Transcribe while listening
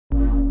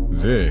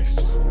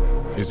This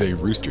is a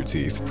Rooster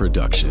Teeth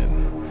production.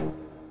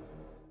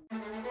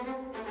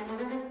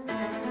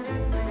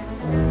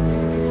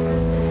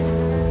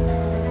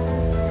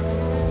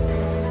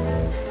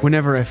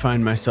 Whenever I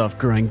find myself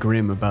growing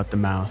grim about the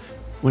mouth,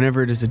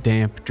 whenever it is a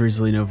damp,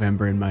 drizzly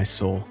November in my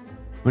soul,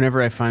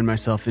 whenever I find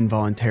myself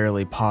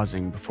involuntarily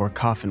pausing before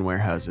coffin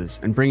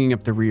warehouses and bringing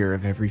up the rear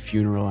of every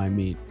funeral I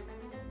meet,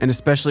 and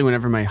especially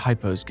whenever my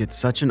hypos get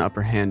such an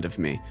upper hand of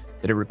me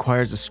that it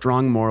requires a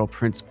strong moral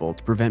principle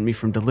to prevent me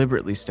from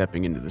deliberately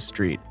stepping into the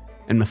street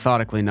and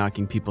methodically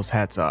knocking people's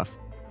hats off,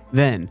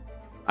 then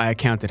I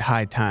account it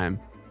high time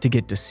to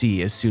get to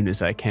see as soon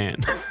as I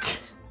can.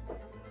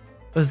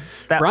 Was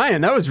that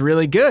Brian, that was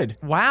really good.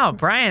 Wow,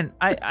 Brian,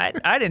 I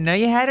didn't know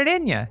you had it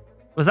in you.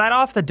 Was that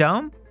off the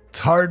dome?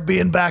 It's hard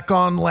being back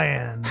on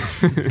land.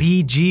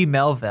 BG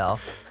Melville.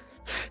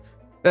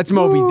 That's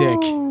Moby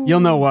Dick. You'll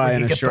know why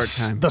in a get short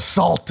time. The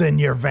salt in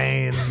your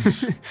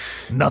veins.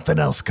 Nothing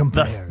else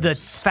compares. The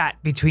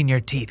fat between your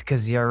teeth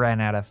because you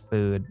ran out of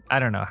food. I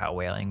don't know how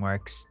whaling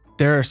works.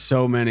 There are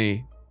so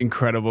many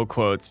incredible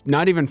quotes.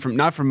 Not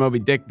from Moby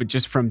Dick, but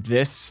just from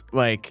this,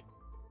 like,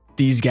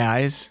 these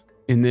guys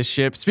in this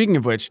ship. Speaking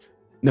of which,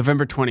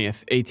 November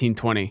 20th,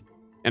 1820,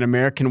 an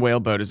American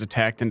whaleboat is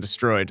attacked and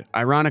destroyed,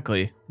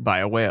 ironically, by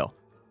a whale.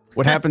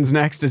 What happens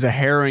next is a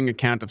harrowing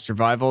account of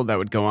survival that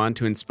would go on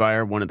to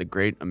inspire one of the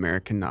great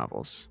American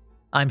novels.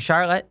 I'm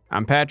Charlotte.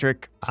 I'm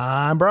Patrick.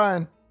 I'm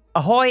Brian.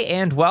 Ahoy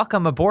and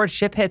welcome aboard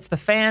Ship Hits the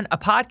Fan, a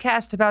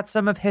podcast about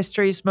some of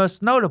history's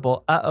most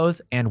notable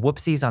uh-ohs and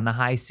whoopsies on the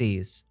high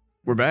seas.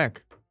 We're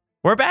back.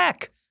 We're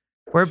back.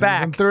 We're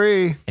back. Season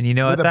 3. And you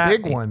know what with that a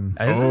big means? one.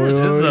 This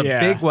is a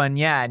big one,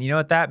 yeah. And you know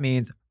what that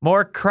means?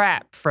 More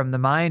crap from the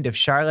mind of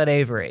Charlotte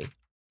Avery.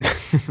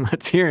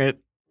 Let's hear it.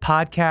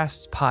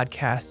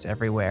 Podcasts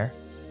everywhere,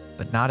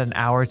 but not an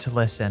hour to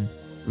listen.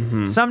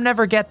 Mm-hmm. Some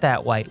never get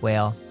that white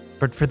whale,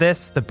 but for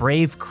this, the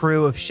brave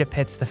crew of Ship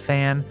Hits the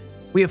Fan,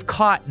 we have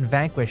caught and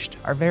vanquished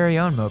our very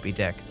own Moby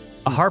Dick.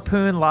 A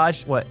harpoon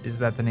lodged, that's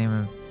the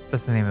name of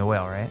the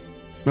whale, right?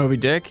 Moby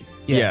Dick?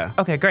 Yeah.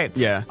 Okay, great.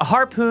 Yeah. A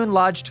harpoon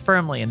lodged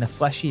firmly in the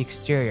fleshy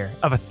exterior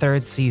of a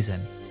third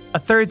season. A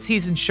third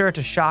season sure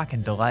to shock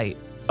and delight.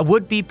 A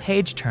would-be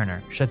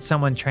page-turner should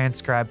someone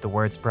transcribe the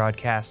words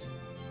broadcast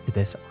to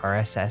this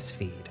RSS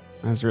feed.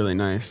 That's really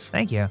nice.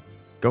 Thank you.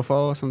 Go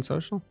follow us on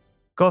social.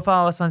 Go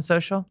follow us on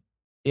social.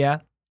 Yeah.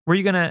 Were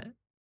you gonna?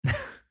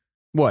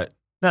 What?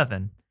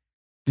 Nothing.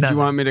 Did you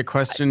want me to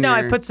question No,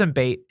 your... I put some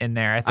bait in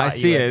there. I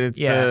see it. It's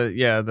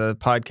the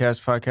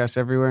podcast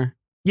everywhere.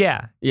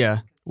 Yeah. Yeah.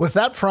 Was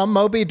that from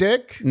Moby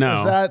Dick?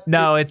 No.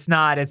 No, it's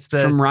not. It's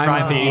the From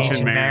Rhyme of the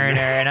Ancient Mariner.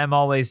 And I'm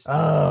always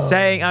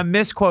saying, I'm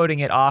misquoting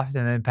it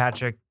often, and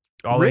Patrick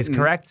always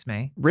corrects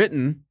me.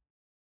 Written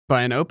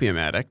by an opium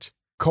addict.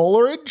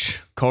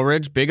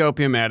 Coleridge, big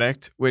opium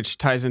addict, which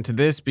ties into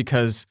this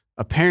because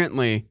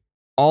apparently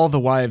all the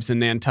wives in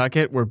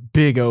Nantucket were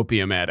big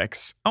opium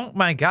addicts. Oh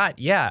my God,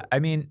 yeah. I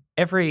mean,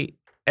 every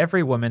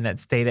woman that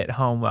stayed at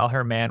home while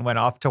her man went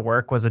off to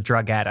work was a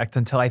drug addict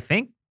until I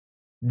think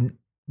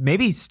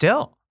maybe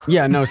still.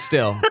 Yeah, no,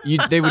 still.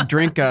 They would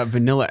drink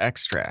vanilla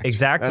extract.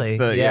 Exactly.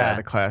 That's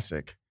the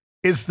classic.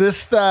 Is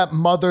this that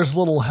Mother's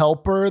Little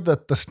Helper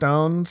that the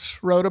Stones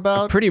wrote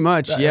about? Pretty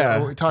much, yeah.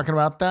 Are we talking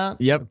about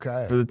that? Yep.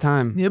 Okay. For the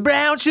time. Your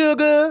brown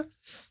sugar.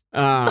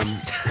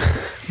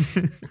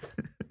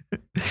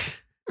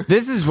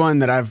 This is one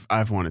that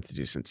I've wanted to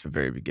do since the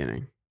very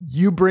beginning.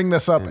 You bring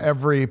this up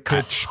every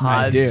pitch.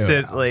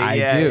 Constantly. I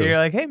Yeah. do. You're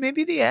like, hey,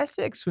 maybe the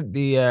Essex would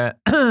be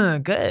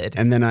good.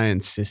 And then I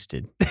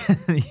insisted.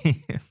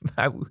 He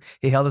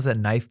held us at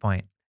knife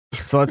point.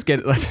 So let's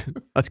get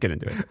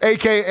into it.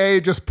 AKA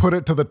just put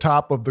it to the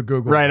top of the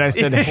Google. Right. I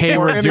said, hey,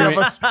 Before we're any doing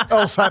of us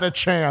else had a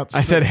chance.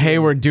 I said, hey,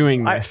 we're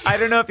doing this. I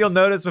don't know if you'll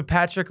notice, but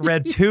Patrick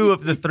read 2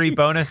 of the 3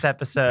 bonus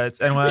episodes.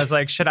 And when I was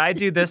like, should I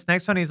do this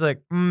next one? He's like,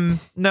 no.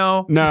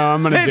 No,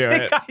 I'm going to do I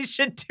think it. I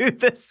should do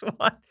this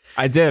one.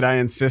 I did. I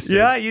insisted.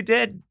 Yeah, you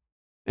did.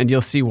 And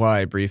you'll see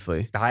why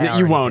briefly. I You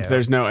already won't.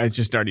 do. I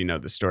just already know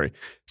the story.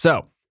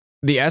 So,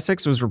 the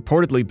Essex was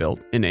reportedly built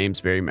in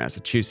Amesbury,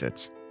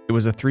 Massachusetts. It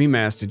was a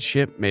 3-masted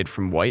ship made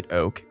from white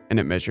oak, and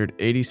it measured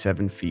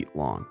 87 feet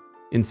long.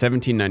 In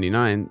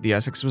 1799, the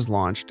Essex was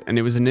launched, and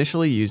it was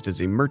initially used as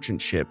a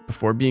merchant ship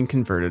before being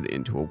converted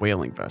into a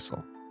whaling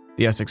vessel.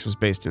 The Essex was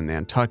based in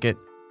Nantucket,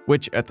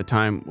 which at the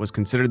time was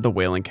considered the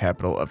whaling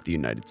capital of the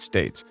United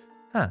States.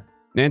 Huh.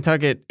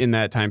 Nantucket in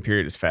that time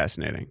period is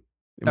fascinating.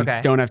 Okay.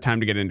 We don't have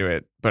time to get into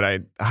it, but I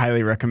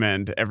highly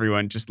recommend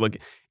everyone just look.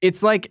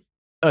 It's like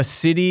a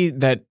city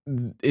that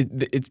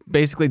it's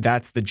basically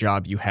that's the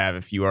job you have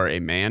if you are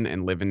a man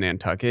and live in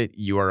Nantucket.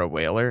 You are a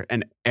whaler,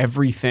 and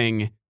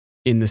everything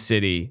in the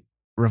city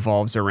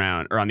revolves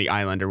around, or on the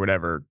island or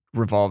whatever,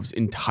 revolves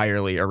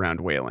entirely around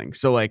whaling.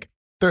 So like,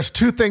 there's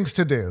 2 things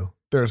to do.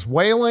 There's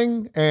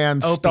whaling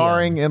and Opium.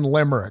 starring in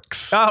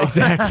limericks. Oh,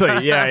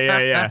 exactly.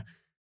 Yeah.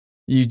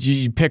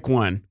 You pick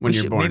one when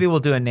you're born. Maybe we'll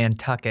do a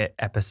Nantucket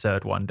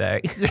episode one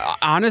day.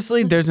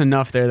 Honestly, there's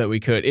enough there that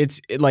we could.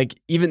 It's like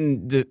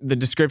even the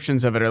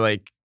descriptions of it are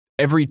like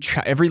every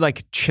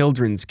like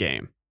children's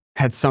game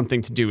had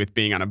something to do with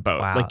being on a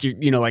boat. Wow. Like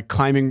like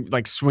climbing,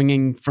 like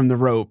swinging from the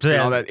ropes and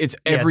all that. It's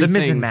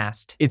everything. The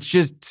mizzenmast. It's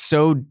just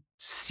so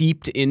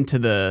seeped into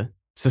the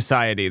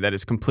society that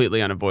is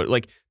completely unavoidable.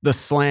 Like the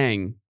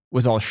slang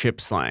was all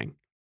ship slang.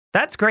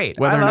 That's great.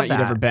 Whether I or love not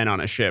you'd ever been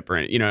on a ship or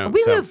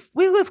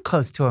we live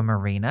close to a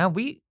marina.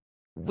 We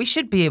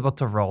should be able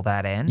to roll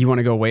that in. You want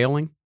to go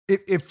whaling?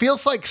 It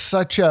feels like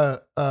such a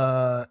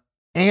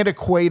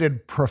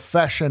antiquated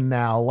profession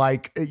now.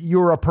 Like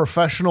you're a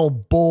professional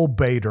bull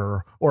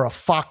baiter or a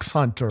fox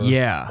hunter.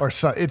 Yeah. Or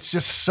so. It's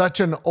just such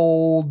an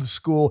old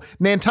school.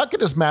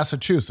 Nantucket is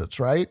Massachusetts,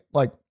 right?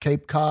 Like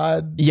Cape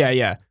Cod.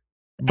 Yeah.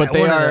 But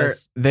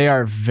they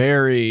are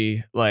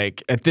very,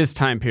 like, at this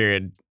time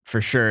period,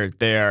 for sure,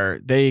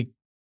 they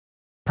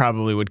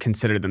probably would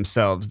consider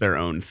themselves their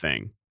own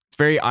thing. It's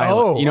very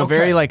island,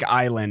 very like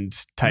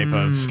island type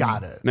of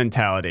Got it.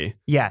 mentality.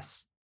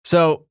 Yes.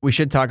 So we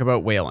should talk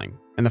about whaling.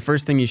 And the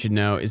first thing you should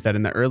know is that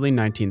in the early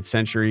 19th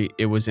century,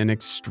 it was an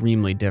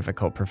extremely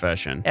difficult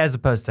profession. As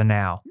opposed to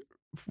now.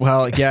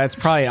 Well, yeah, it's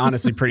probably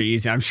honestly pretty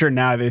easy. I'm sure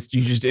now you're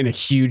just in a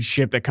huge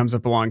ship that comes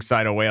up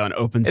alongside a whale and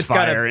opens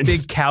fire. It's got a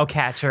big cow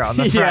catcher on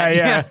the front.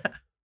 Yeah.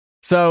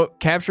 So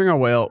capturing a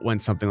whale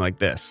went something like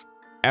this.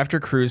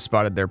 After crews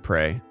spotted their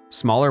prey,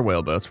 smaller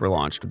whaleboats were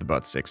launched with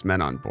about 6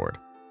 men on board.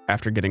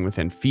 After getting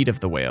within feet of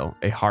the whale,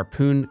 a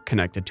harpoon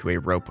connected to a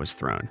rope was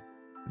thrown.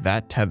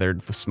 That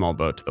tethered the small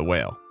boat to the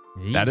whale.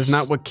 That is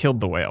not what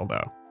killed the whale,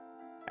 though.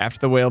 After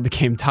the whale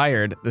became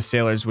tired, the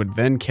sailors would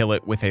then kill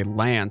it with a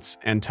lance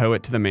and tow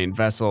it to the main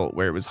vessel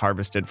where it was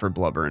harvested for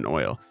blubber and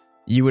oil.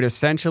 You would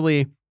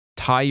essentially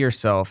tie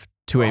yourself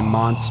to a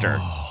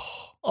monster,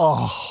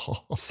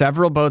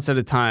 several boats at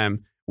a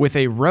time, with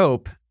a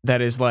rope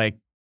that is like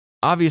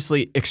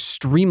obviously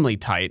extremely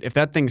tight. If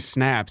that thing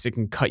snaps, it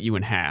can cut you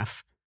in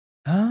half.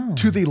 Oh.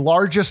 To the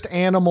largest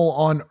animal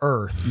on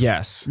Earth.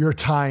 Yes. You're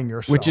tying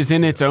yourself. Which is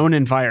in its own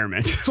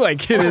environment.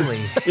 Like it is,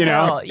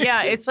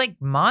 Yeah, it's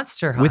like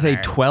Monster Hunter. with a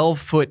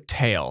 12-foot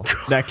tail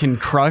that can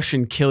crush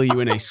and kill you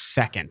in a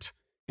second.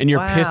 And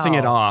you're pissing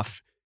it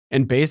off.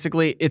 And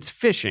basically, it's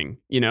fishing.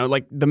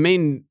 Like the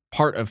main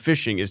part of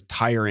fishing is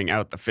tiring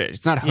out the fish.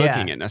 It's not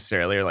hooking it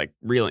necessarily or like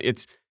reeling.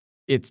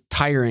 It's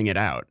tiring it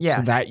out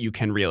so that you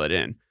can reel it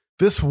in.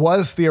 This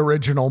was the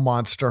original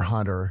Monster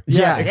Hunter.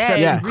 Except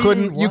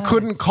you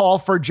couldn't call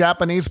for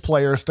Japanese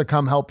players to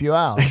come help you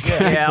out.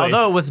 Exactly. Yeah,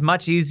 although it was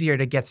much easier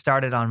to get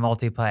started on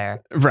multiplayer.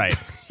 Right.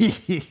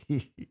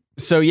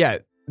 So yeah,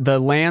 the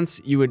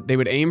lance they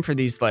would aim for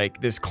these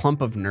like this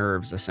clump of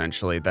nerves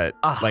essentially that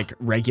like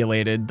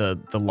regulated the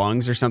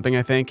lungs or something,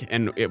 I think.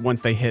 And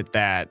once they hit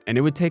that, and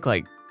it would take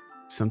like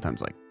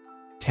sometimes like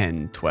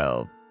 10,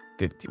 12,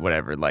 50,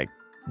 whatever, like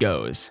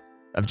goes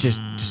of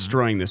just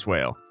destroying this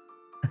whale.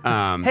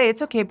 Hey,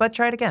 it's okay, but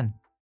try it again.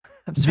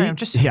 I'm sorry, I'm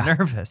just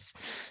nervous.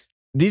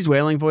 These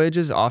whaling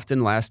voyages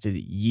often lasted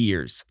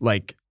years.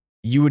 Like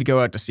you would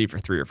go out to sea for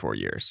 3 or 4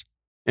 years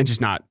and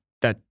just not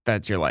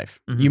that's your life.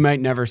 You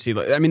might never see,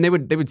 I mean, they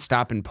would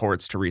stop in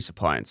ports to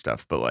resupply and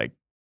stuff, but like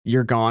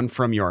you're gone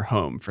from your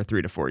home for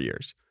 3 to 4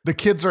 years. The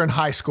kids are in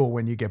high school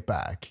when you get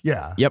back.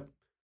 Yeah. Yep.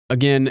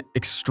 Again,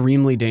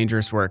 extremely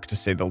dangerous work to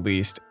say the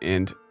least.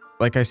 And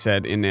like I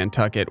said, in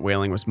Nantucket,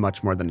 whaling was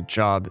much more than a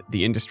job.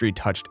 The industry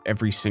touched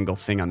every single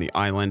thing on the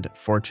island.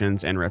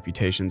 Fortunes and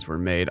reputations were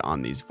made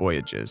on these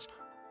voyages.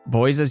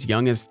 Boys as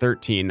young as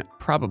 13,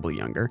 probably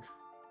younger,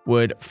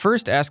 would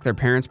first ask their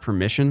parents'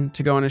 permission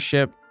to go on a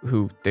ship,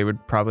 who they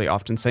would probably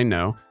often say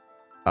no,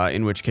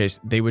 in which case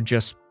they would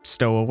just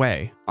stow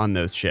away on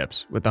those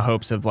ships with the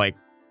hopes of like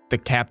the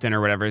captain or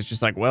whatever is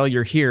just like, well,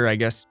 you're here, I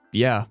guess,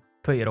 yeah.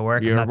 Put you to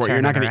work. You're not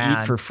going to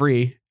eat for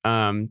free,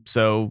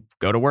 so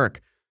go to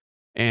work.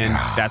 And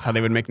that's how they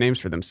would make names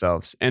for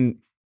themselves. And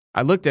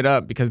I looked it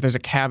up because there's a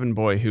cabin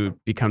boy who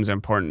becomes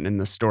important in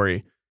the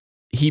story.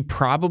 He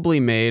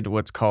probably made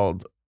what's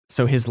called,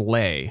 so his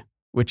lay,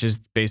 which is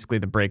basically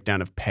the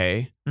breakdown of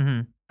pay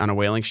on a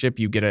whaling ship.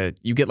 You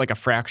get like a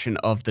fraction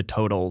of the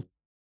total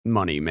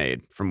money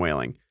made from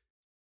whaling.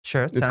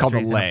 Sure, it's called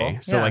a lay.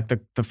 So like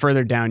the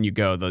further down you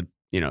go,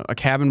 a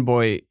cabin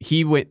boy,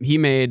 he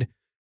made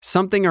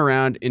something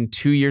around in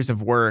 2 years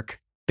of work.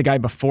 The guy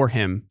before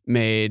him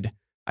made,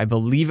 I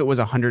believe it was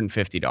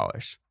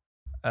 $150.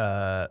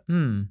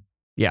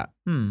 Yeah.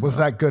 Was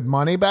that good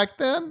money back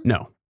then?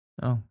 No.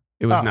 Oh.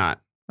 It was not.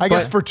 I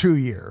guess for 2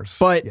 years.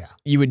 But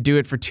you would do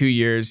it for 2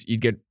 years.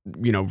 You'd get,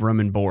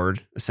 room and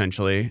board,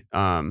 essentially,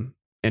 and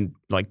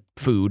like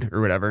food or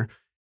whatever.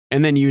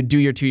 And then you would do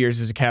your 2 years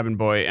as a cabin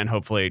boy, and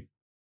hopefully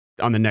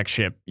on the next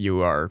ship,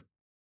 you are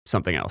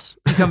something else.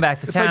 You come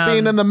back to it's town. It's like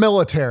being in the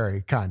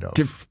military, kind of.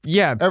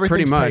 Yeah,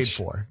 everything's pretty much.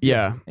 paid for.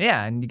 Yeah.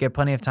 Yeah, and you get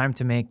plenty of time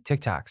to make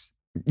TikToks.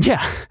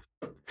 Yeah.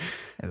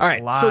 All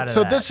right.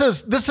 So this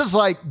is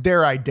like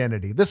their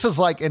identity. This is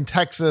like in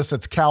Texas,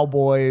 it's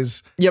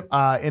cowboys. Yep.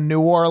 In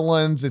New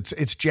Orleans,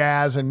 it's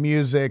jazz and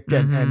music,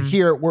 and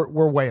here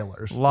we're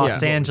whalers.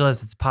 Los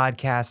Angeles, it's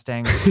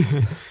podcasting.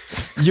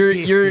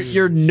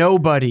 You're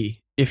nobody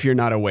if you're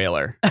not a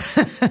whaler.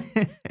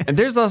 And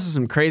there's also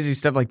some crazy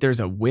stuff. Like there's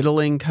a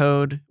whittling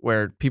code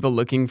where people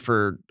looking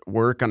for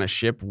work on a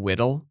ship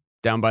whittle.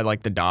 down by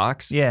like the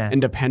docks. Yeah.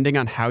 And depending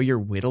on how you're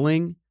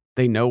whittling,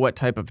 they know what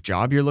type of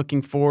job you're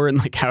looking for and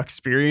like how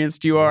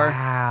experienced you are.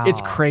 Wow.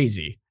 It's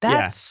crazy.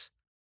 That's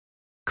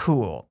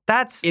cool.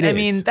 That's It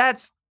is.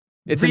 That's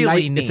It's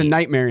really neat. It's a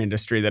nightmare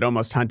industry that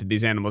almost hunted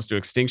these animals to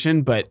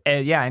extinction, but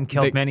and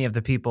killed many of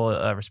the people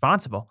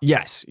responsible.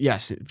 yes,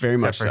 very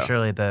much Except for so.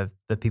 surely the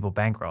people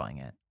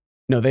bankrolling it.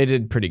 No, they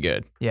did pretty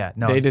good. Yeah,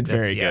 no, they did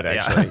very good,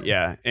 actually.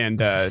 Yeah. And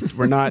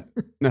we're not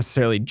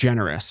necessarily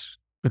generous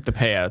with the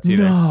payouts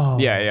either. No.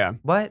 Yeah.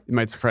 What? It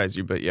might surprise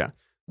you, but yeah.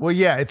 Well,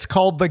 yeah, it's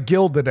called the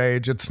Gilded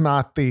Age. It's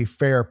not the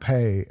fair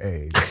pay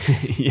age.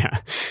 Yeah.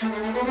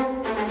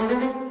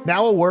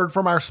 Now a word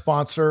from our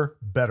sponsor,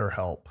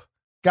 BetterHelp.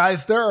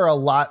 Guys, there are a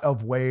lot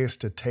of ways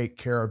to take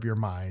care of your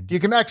mind. You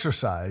can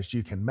exercise,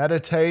 you can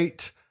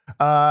meditate,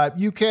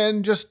 you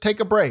can just take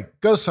a break,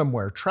 go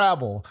somewhere,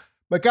 travel.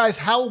 But guys,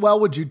 how well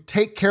would you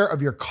take care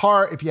of your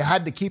car if you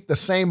had to keep the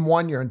same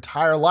one your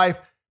entire life?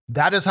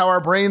 That is how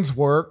our brains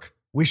work.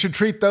 We should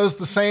treat those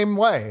the same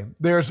way.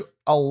 There's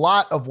a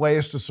lot of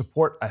ways to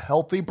support a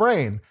healthy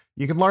brain.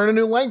 You can learn a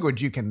new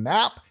language, you can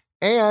nap,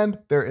 and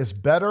there is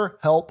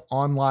BetterHelp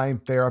online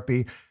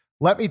therapy.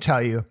 Let me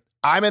tell you,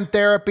 I'm in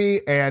therapy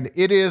and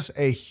it is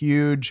a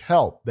huge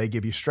help. They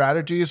give you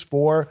strategies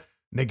for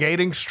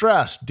negating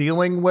stress,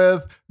 dealing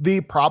with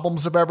the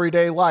problems of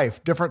everyday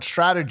life, different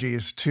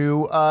strategies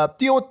to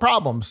deal with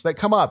problems that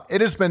come up.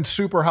 It has been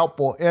super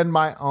helpful in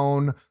my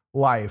own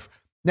life.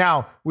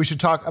 Now, we should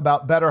talk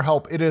about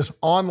BetterHelp. It is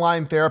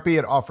online therapy.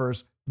 It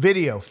offers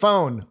video,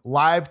 phone,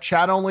 live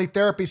chat-only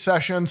therapy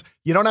sessions.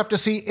 You don't have to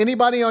see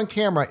anybody on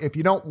camera if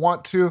you don't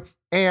want to,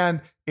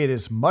 and it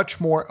is much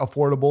more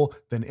affordable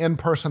than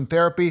in-person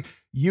therapy.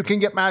 You can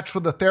get matched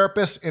with a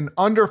therapist in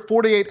under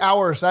 48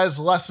 hours. That is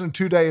less than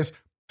 2 days,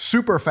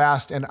 super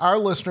fast. And our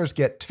listeners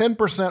get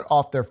 10%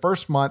 off their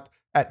first month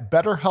at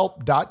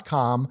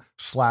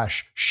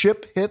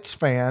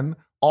betterhelp.com/shiphitsfan,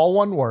 all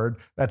one word.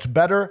 That's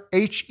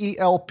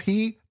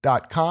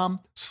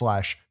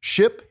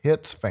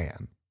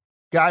betterhelp.com/shiphitsfan.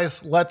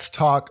 Guys, let's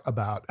talk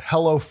about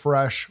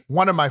HelloFresh,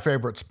 one of my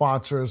favorite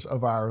sponsors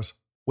of ours.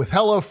 With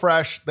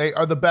HelloFresh, they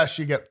are the best.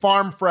 You get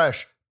farm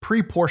fresh,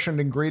 pre-portioned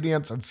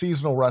ingredients and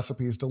seasonal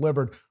recipes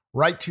delivered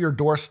right to your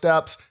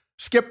doorsteps.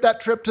 Skip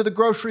that trip to the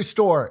grocery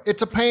store.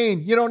 It's a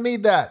pain. You don't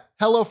need that.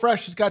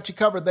 HelloFresh has got you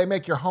covered. They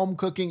make your home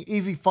cooking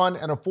easy, fun,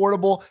 and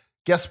affordable.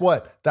 Guess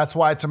what? That's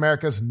why it's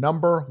America's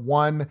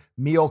 #1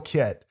 meal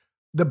kit.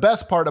 The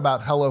best part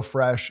about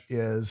HelloFresh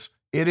is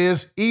it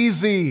is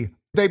easy.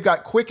 They've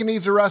got quick and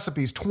easy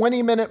recipes,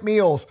 20-minute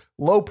meals,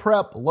 low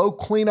prep, low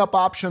cleanup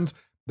options.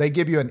 They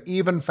give you an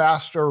even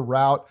faster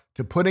route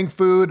to putting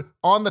food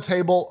on the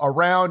table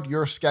around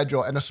your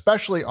schedule. And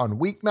especially on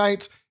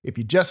weeknights, if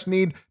you just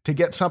need to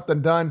get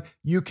something done,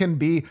 you can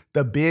be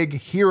the big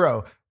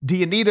hero. Do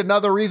you need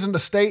another reason to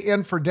stay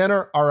in for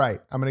dinner? All right,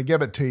 I'm going to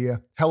give it to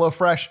you.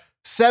 HelloFresh,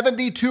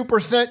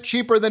 72%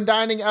 cheaper than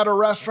dining at a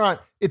restaurant.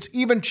 It's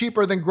even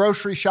cheaper than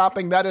grocery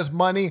shopping. That is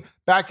money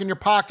back in your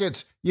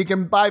pockets. You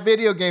can buy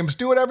video games,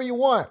 do whatever you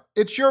want.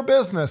 It's your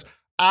business.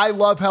 I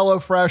love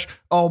HelloFresh.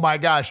 Oh my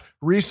gosh.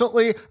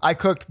 Recently, I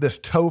cooked this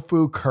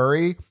tofu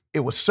curry. It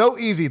was so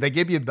easy. They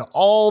give you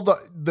all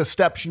the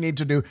steps you need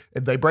to do.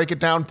 They break it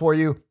down for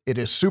you. It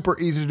is super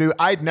easy to do.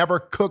 I'd never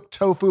cooked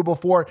tofu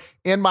before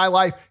in my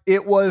life.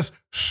 It was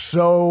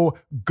so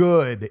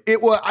good.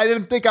 I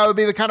didn't think I would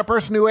be the kind of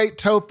person who ate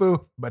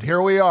tofu, but here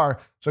we are.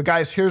 So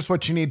guys, here's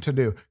what you need to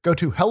do. Go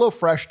to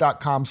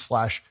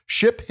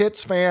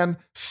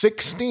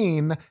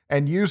HelloFresh.com/shiphitsfan16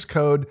 and use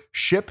code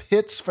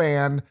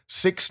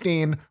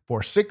shiphitsfan16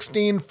 for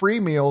 16 free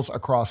meals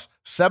across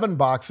 7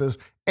 boxes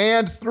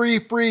and 3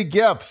 free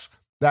gifts.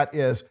 That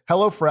is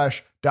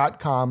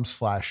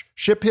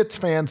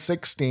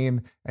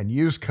HelloFresh.com/shiphitsfan16 and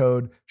use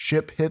code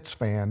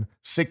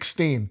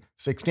shiphitsfan16.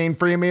 16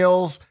 free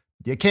meals.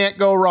 You can't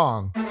go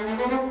wrong.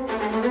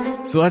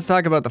 So let's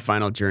talk about the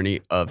final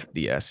journey of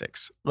the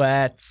Essex.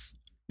 Let's.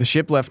 The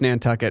ship left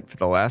Nantucket for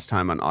the last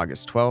time on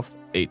August 12th,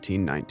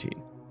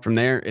 1819. From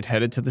there, it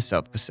headed to the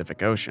South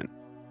Pacific Ocean.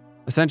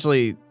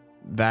 Essentially,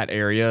 that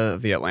area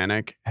of the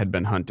Atlantic had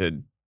been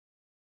hunted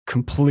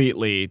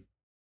completely.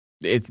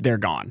 They're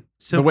gone.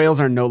 So the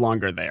whales are no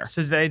longer there.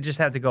 So they just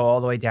have to go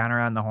all the way down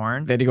around the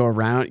Horn? They had to go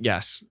around,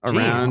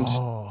 around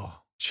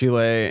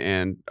Chile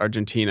and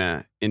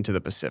Argentina into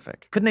the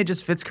Pacific. Couldn't they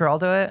just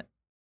Fitzcarraldo it?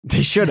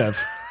 They should have,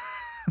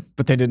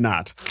 but they did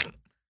not.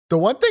 The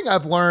one thing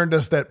I've learned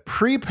is that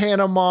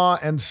pre-Panama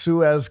and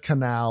Suez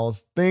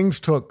canals, things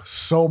took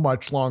so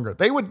much longer.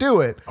 They would do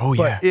it,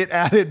 but it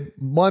added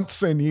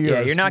months and years.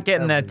 Yeah, you're not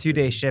getting that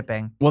 2-day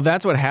shipping. Well,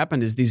 that's what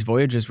happened is these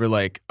voyages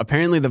were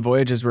apparently the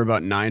voyages were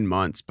about 9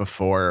 months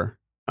before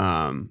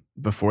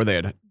they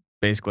had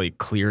basically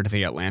cleared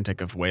the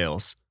Atlantic of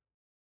whales.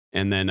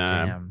 And then,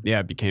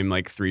 it became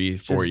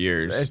 3-4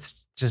 years. It's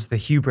just the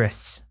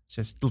hubris.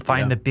 Just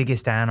find the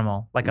biggest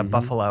animal, like a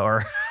buffalo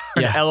or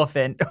an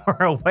elephant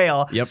or a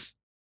whale. Yep.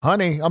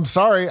 Honey, I'm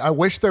sorry. I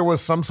wish there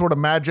was some sort of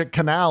magic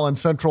canal in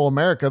Central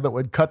America that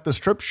would cut this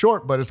trip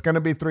short, but it's going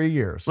to be 3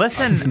 years.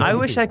 Listen, I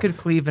wish I could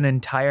cleave an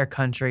entire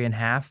country in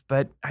half,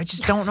 but I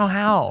just don't know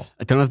how.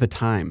 I don't have the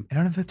time. I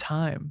don't have the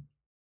time.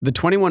 The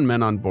 21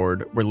 men on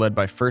board were led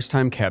by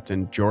first-time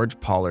captain George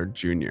Pollard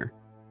Jr.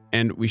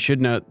 And we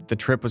should note the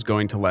trip was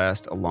going to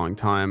last a long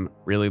time,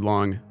 really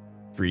long,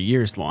 3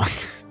 years long.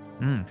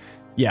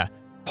 Yeah.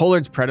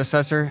 Pollard's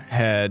predecessor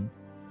had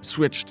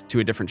switched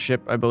to a different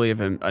ship, I believe,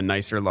 a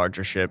nicer,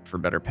 larger ship for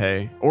better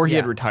pay. Or he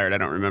had retired, I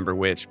don't remember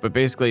which. But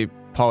basically,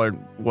 Pollard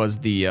was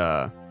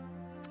I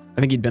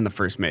think he'd been the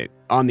first mate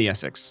on the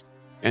Essex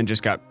and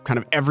just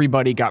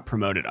everybody got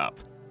promoted up.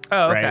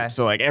 Oh, okay. Right?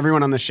 So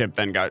everyone on the ship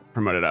then got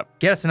promoted up.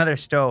 Get us another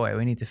stowaway.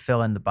 We need to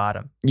fill in the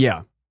bottom.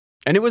 Yeah.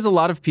 And it was a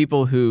lot of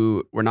people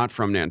who were not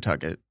from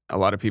Nantucket. A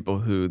lot of people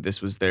who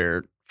this was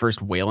their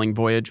first whaling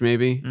voyage,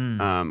 maybe.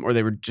 Or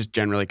they were just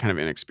generally kind of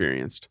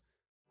inexperienced.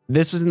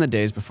 This was in the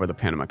days before the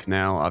Panama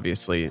Canal,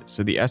 obviously,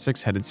 so the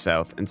Essex headed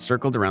south and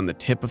circled around the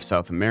tip of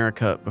South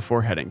America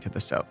before heading to the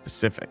South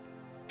Pacific.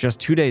 Just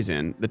 2 days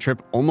in, the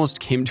trip almost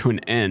came to an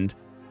end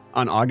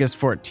on August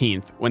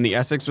 14th when the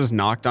Essex was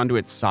knocked onto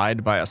its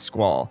side by a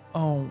squall.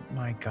 Oh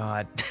my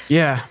God.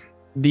 Yeah,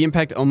 the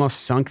impact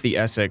almost sunk the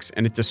Essex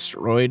and it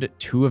destroyed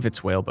 2 of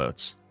its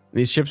whaleboats.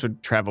 These ships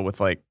would travel with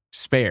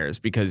spares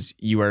because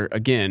you are,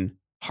 again,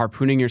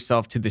 harpooning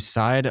yourself to the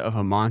side of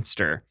a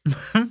monster.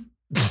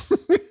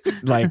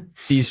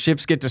 These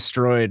ships get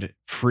destroyed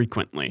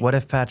frequently. What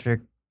if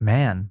Patrick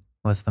Mann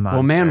was the monster?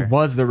 Well, Mann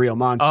was the real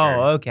monster.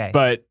 Oh, okay.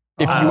 But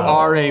if you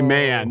are a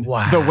man,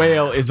 the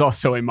whale is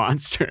also a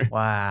monster.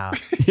 Wow.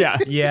 Yeah.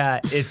 Yeah,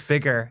 it's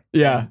bigger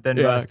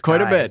than most quite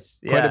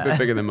guys. a bit. Quite a bit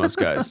bigger than most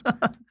guys.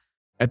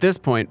 At this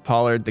point,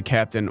 Pollard, the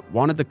captain,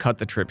 wanted to cut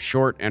the trip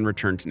short and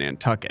return to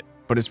Nantucket.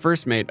 But his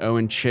first mate,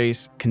 Owen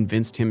Chase,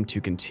 convinced him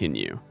to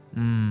continue.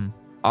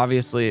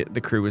 Obviously, the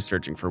crew was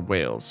searching for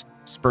whales.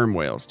 Sperm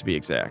whales, to be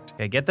exact.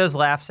 Okay, get those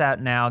laughs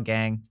out now,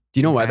 gang.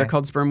 Do you know why they're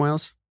called sperm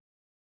whales?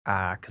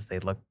 Because they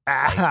look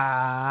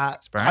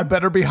like sperm. I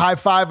better be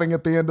high-fiving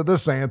at the end of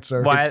this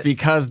answer. Why? It's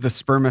because the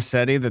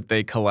spermaceti that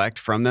they collect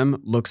from them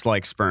looks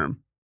like sperm.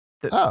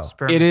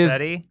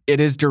 Spermaceti? It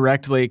is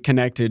directly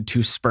connected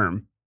to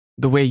sperm,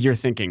 the way you're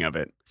thinking of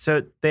it.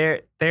 So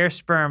their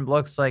sperm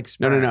looks like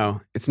sperm. No.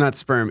 It's not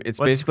sperm.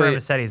 It's What's basically...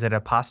 spermaceti? Is it a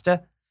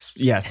pasta?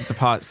 Yes, it's a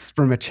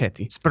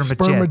spermaceti.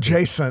 Sperm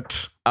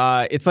adjacent.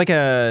 It's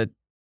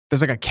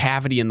there's a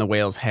cavity in the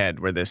whale's head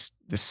where this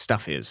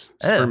stuff is.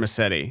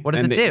 Spermaceti. What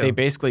does it do? They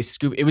basically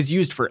scoop. It was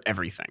used for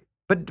everything.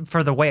 But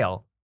for the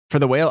whale? For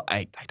the whale,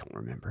 I don't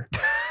remember.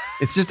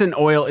 It's just an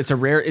oil. It's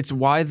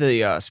why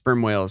the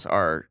sperm whales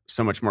are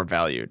so much more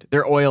valued.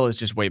 Their oil is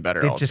just way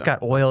better. They've just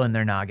got oil in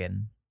their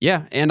noggin.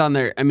 Yeah, and on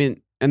their,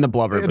 and the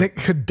blubber. And it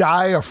could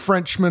dye a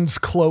Frenchman's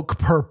cloak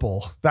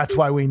purple. That's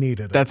why we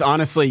needed it. That's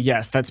honestly,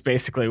 yes, that's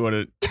basically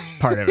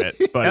part of it.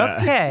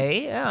 But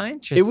okay,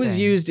 interesting. It was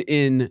used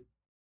in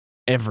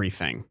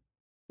everything.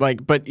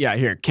 But yeah,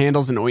 here,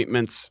 candles and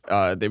ointments.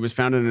 It was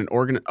found in an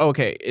organ.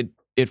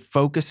 It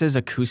focuses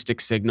acoustic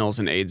signals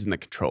and aids in the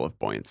control of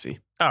buoyancy.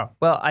 Oh,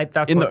 well,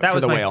 that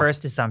was my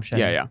first assumption.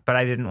 Yeah. But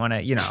I didn't want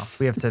to,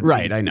 we have to.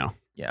 Right, I know.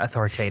 Yeah,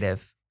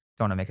 authoritative.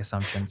 Don't want to make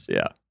assumptions.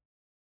 Yeah.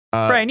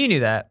 Brian, you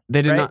knew that.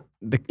 They did right?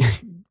 not.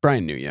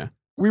 Brian knew, yeah.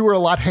 We were a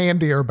lot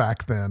handier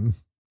back then.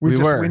 We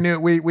knew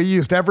we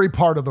used every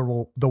part of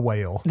the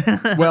whale.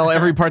 Well,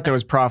 every part that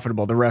was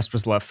profitable, the rest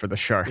was left for the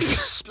sharks.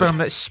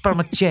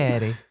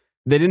 Spermaceti.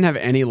 They didn't have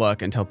any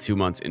luck until 2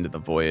 months into the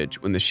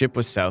voyage when the ship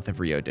was south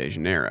of Rio de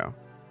Janeiro.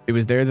 It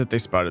was there that they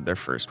spotted their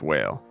first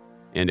whale,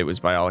 and it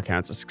was by all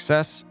accounts a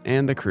success,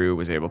 and the crew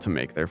was able to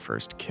make their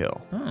first kill.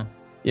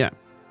 Yeah.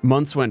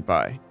 Months went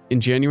by. In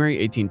January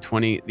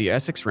 1820, the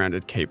Essex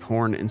rounded Cape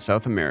Horn in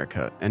South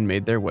America and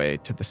made their way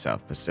to the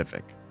South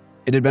Pacific.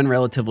 It had been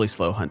relatively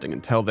slow hunting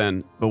until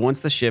then, but once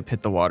the ship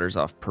hit the waters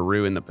off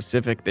Peru in the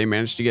Pacific, they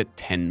managed to get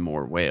 10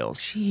 more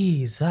whales.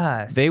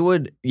 Jesus. They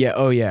would,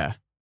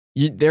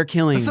 they're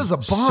killing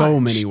so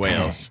many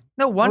whales.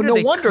 No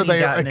wonder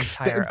they got an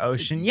entire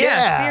ocean.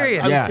 Yeah,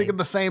 seriously. I was thinking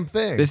the same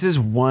thing. This is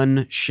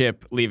one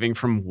ship leaving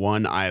from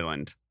one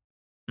island,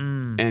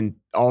 and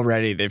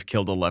already they've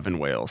killed 11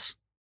 whales.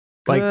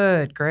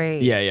 Good,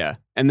 great. Yeah.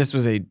 And this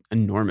was an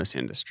enormous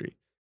industry.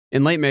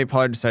 In late May,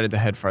 Pollard decided to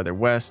head farther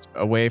west,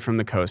 away from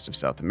the coast of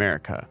South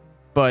America.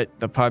 But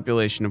the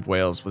population of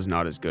whales was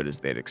not as good as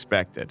they'd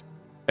expected.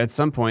 At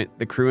some point,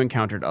 the crew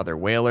encountered other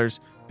whalers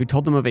who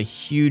told them of a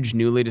huge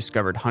newly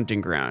discovered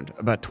hunting ground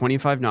about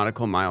 25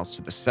 nautical miles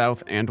to the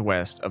south and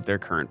west of their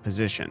current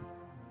position.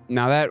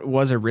 Now, that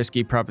was a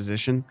risky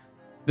proposition.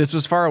 This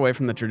was far away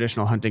from the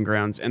traditional hunting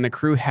grounds, and the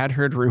crew had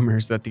heard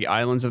rumors that the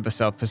islands of the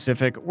South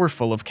Pacific were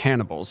full of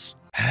cannibals.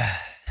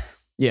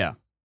 Yeah.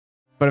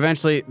 But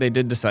eventually, they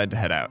did decide to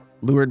head out,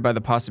 lured by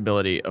the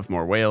possibility of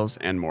more whales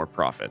and more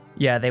profit.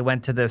 Yeah, they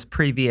went to this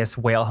previous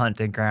whale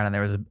hunting ground, and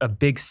there was a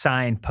big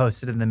sign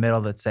posted in the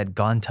middle that said,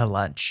 "Gone to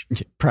lunch."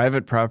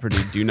 Private property,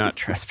 do not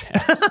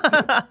trespass.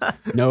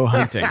 No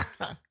hunting.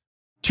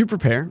 To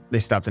prepare, they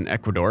stopped in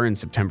Ecuador in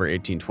September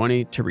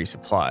 1820 to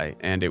resupply,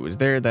 and it was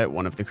there that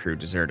one of the crew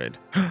deserted.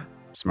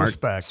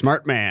 Respect.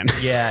 Smart man.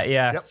 Yeah.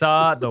 Yep.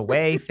 Saw the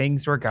way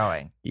things were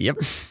going. Yep.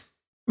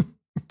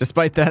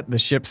 Despite that, the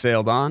ship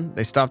sailed on.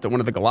 They stopped at one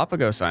of the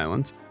Galapagos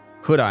Islands,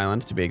 Hood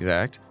Island to be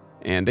exact,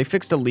 and they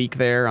fixed a leak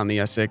there on the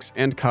Essex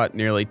and caught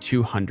nearly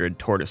 200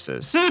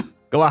 tortoises.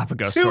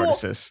 Galapagos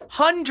tortoises.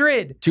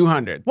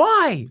 200.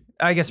 Why?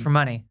 I guess for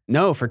money.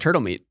 No, for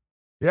turtle meat.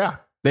 Yeah.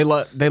 They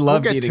loved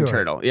get eating to it.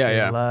 turtle. They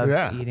Yeah.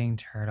 loved eating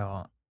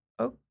turtle.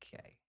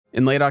 Okay.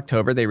 In late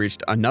October, they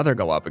reached another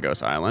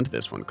Galapagos island,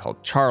 this one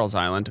called Charles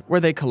Island, where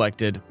they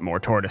collected more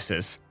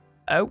tortoises.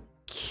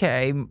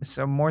 Okay,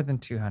 so more than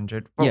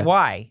 200. But Yeah.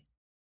 why?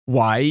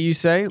 Why, you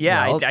say?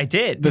 Yeah, Well, I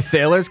did. the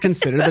sailors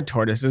considered the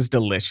tortoises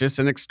delicious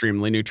and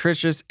extremely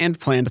nutritious and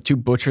planned to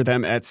butcher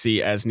them at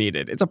sea as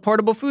needed. It's a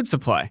portable food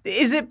supply.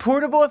 Is it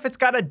portable if it's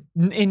got an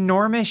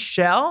enormous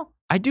shell?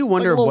 I do Like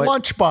wonder a little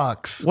what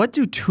lunchbox. What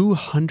do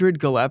 200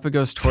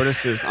 Galapagos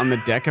tortoises on the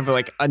deck of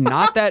like a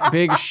not that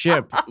big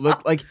ship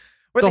look like?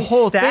 Were The they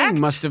whole stacked? thing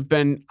must have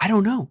been, I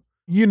don't know.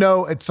 You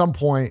know, at some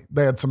point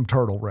they had some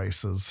turtle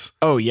races.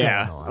 Oh,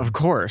 yeah, Going on. of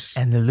course.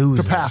 And the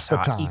losers pass the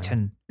are time.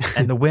 eaten.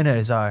 And the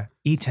winners are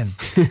eaten.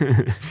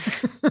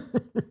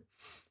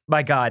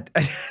 My God.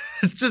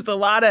 It's just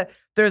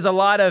there's a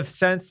lot of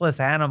senseless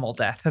animal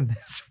death in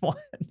this one.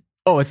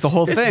 Oh, it's the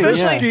whole thing. This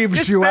Yeah.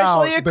 gives you out,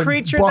 Especially a then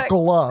creature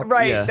buckle up.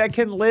 Right, Yeah. that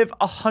can live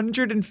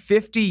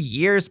 150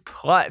 years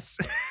plus.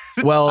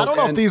 Well, I don't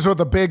know if and- these are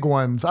the big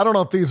ones. I don't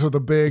know if these are the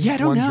big Yeah, I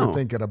don't ones know. you're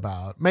thinking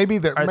about. Maybe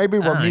we're I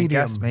medium.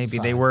 guess maybe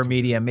they were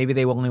medium. Maybe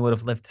they only would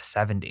have lived to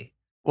 70.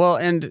 Well,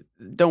 and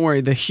don't worry,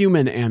 the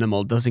human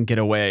animal doesn't get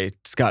away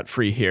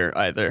scot-free here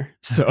either.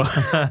 So,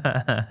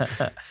 I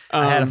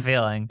had a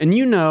feeling. and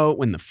you know,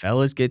 when the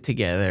fellas get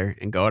together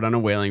and go out on a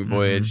whaling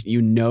voyage,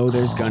 you know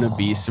there's going to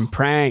be some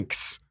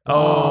pranks.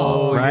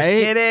 Oh, right?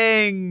 You're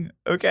kidding.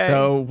 Okay.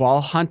 So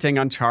while hunting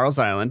on Charles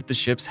Island, the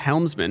ship's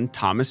helmsman,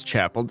 Thomas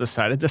Chappell,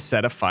 decided to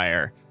set a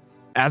fire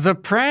as a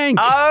prank.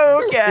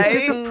 Oh, okay.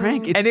 It's just a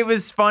prank. and it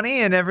was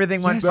funny and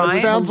everything went That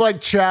fine. sounds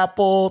like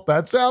Chapel.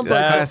 That sounds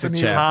like That's something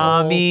a you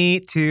Chapel. Tommy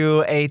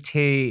to a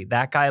T.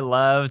 That guy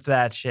loved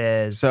that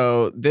shiz.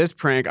 So this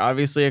prank,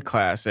 obviously a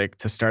classic,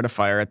 to start a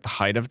fire at the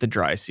height of the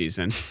dry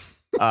season.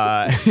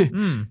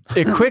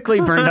 It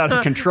quickly burned out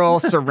of control,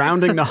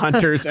 surrounding the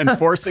hunters and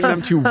forcing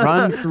them to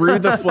run through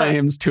the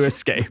flames to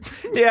escape.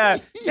 yeah.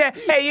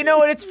 Hey, you know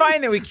what? It's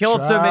fine that we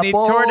killed so many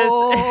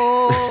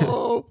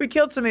tortoises. We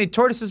killed so many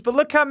tortoises, but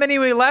look how many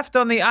we left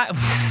on the island.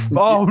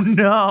 Oh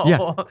no.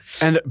 Yeah.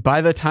 And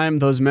by the time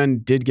those men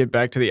did get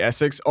back to the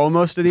Essex,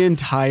 almost the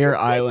entire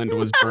island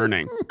was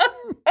burning.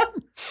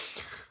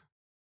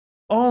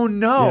 Oh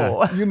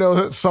no. You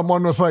know,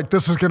 someone was like,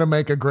 this is going to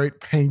make a great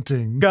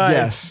painting.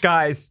 Guys,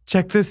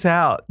 check this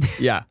out.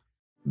 Yeah.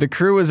 The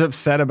crew was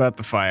upset about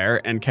the fire,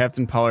 and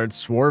Captain Pollard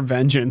swore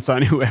vengeance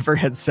on whoever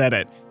had set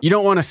it. You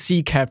don't want to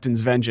see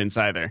Captain's vengeance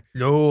either.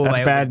 No, That's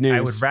bad news.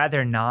 I would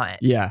rather not.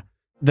 Yeah.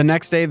 The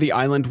next day, the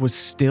island was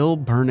still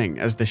burning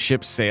as the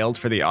ship sailed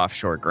for the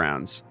offshore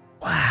grounds.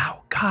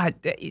 Wow, God,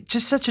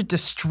 just such a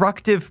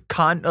destructive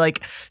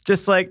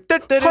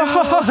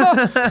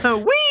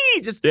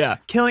just Yeah.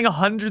 killing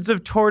hundreds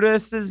of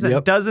tortoises and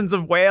Yep. dozens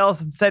of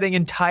whales and setting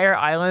entire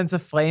islands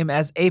aflame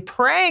as a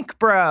prank,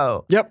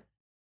 bro. Yep.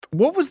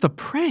 What was the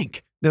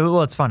prank?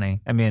 Well, it's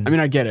funny. I mean,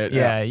 I get it.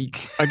 yeah.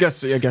 I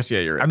guess, yeah,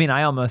 you're right. I mean,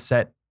 I almost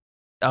set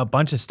a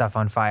bunch of stuff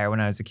on fire when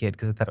I was a kid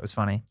because I thought it was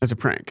funny. As a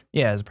prank.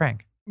 Yeah, it was a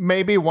prank.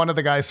 Maybe one of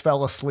the guys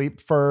fell asleep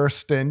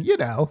first, and you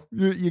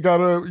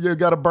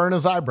gotta burn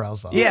his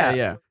eyebrows off.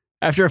 Yeah.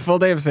 After a full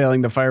day of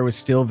sailing, the fire was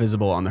still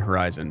visible on the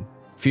horizon.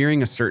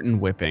 Fearing a certain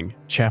whipping,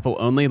 Chappell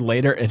only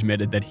later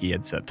admitted that he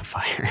had set the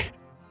fire.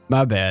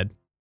 My bad.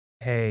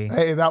 Hey.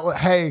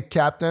 Hey,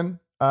 Captain.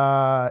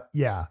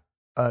 Yeah.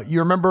 You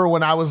remember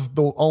when I was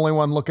the only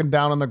one looking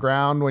down on the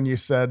ground when you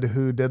said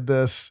who did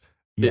this?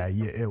 Yeah,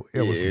 it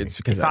was me. It's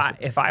because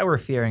If I were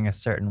fearing a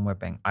certain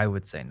whipping, I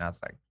would say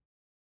nothing.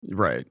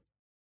 right.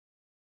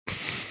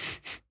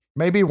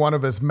 Maybe one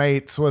of his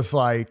mates was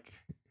like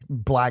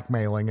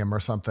blackmailing him or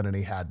something, and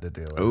he had to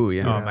do it. Oh,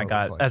 yeah. Oh know, my it's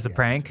God. like As a he had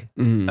prank?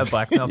 Mhm. A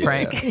blackmail Yeah.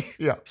 prank?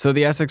 Yeah. So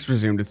the Essex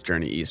resumed its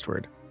journey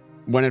eastward.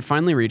 When it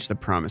finally reached the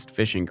promised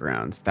fishing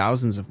grounds,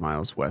 thousands of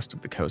miles west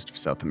of the coast of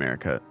South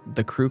America,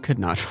 the crew could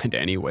not find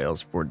any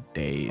whales for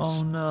days.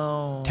 Oh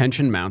no.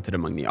 Tension mounted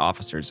among the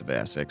officers of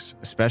Essex,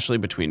 especially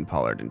between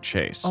Pollard and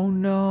Chase. Oh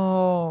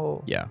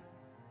no. Yeah.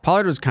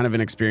 Pollard was kind of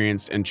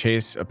inexperienced, and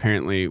Chase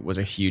apparently was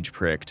a huge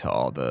prick to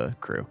all the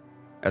crew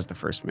as the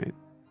first mate.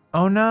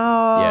 Oh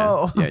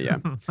no. Yeah.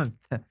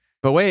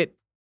 But wait,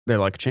 their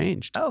luck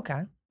changed.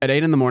 Okay. At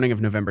 8 in the morning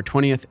of November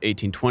 20th,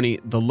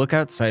 1820, the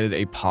lookout sighted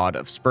a pod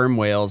of sperm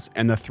whales,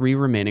 and the 3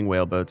 remaining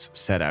whaleboats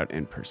set out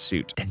in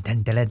pursuit. Dun,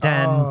 dun, dun,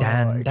 dun, Oh,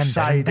 dun, dun,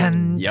 exciting.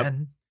 dun, Yep.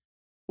 dun.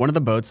 One of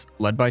the boats,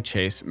 led by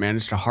Chase,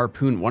 managed to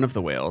harpoon one of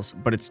the whales,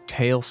 but its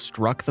tail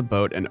struck the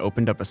boat and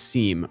opened up a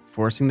seam,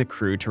 forcing the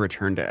crew to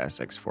return to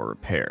Essex for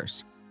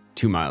repairs.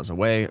 2 miles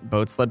away,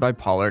 boats led by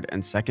Pollard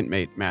and second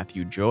mate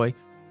Matthew Joy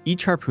were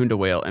each harpooned a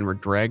whale and were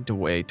dragged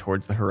away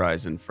towards the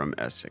horizon from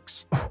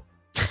Essex.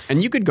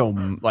 And you could go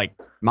like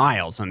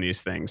miles on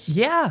these things.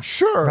 Yeah.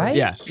 Sure. Right?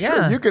 Yeah. Sure.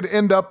 Yeah. You could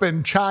end up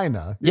in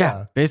China.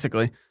 Yeah,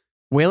 basically.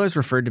 Whalers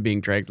referred to being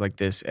dragged like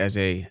this as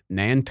a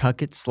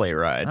Nantucket sleigh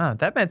ride. Oh,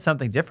 that meant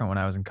something different when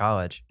I was in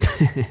college.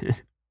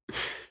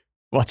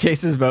 While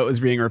Chase's boat was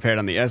being repaired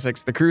on the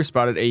Essex, the crew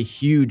spotted a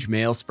huge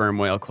male sperm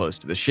whale close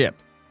to the ship.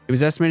 It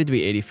was estimated to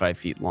be 85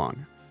 feet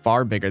long,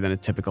 far bigger than a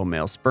typical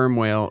male sperm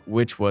whale,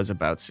 which was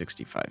about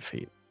 65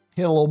 feet.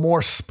 He had a little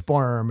more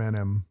sperm in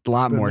him. A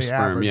lot than more the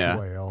sperm, average yeah.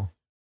 whale.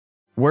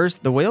 Worse,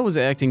 the whale was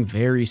acting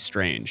very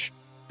strange.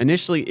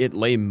 Initially, it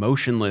lay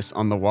motionless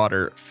on the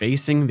water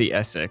facing the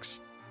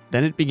Essex.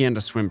 Then it began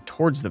to swim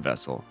towards the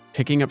vessel,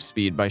 picking up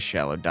speed by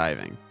shallow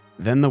diving.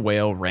 Then the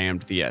whale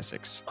rammed the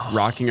Essex,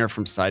 rocking her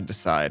from side to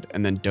side,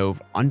 and then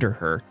dove under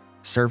her,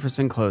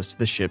 surfacing close to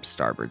the ship's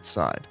starboard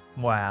side.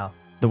 Wow.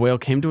 The whale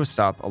came to a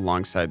stop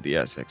alongside the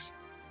Essex.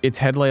 Its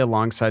head lay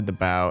alongside the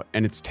bow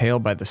and its tail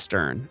by the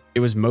stern. It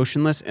was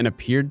motionless and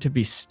appeared to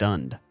be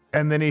stunned.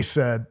 And then he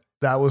said,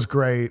 "That was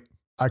great.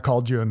 I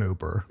called you an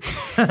Uber.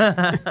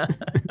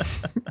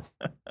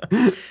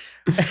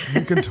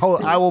 You can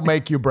I will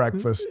make you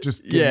breakfast.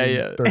 Just give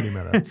me 30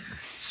 minutes."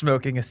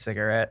 Smoking a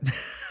cigarette.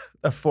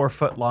 A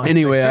 4-foot long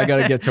Anyway, cigarette. I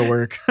gotta get to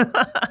work.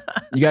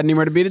 You got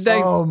anywhere to be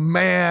today? Oh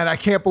man, I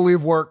can't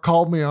believe work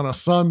called me on a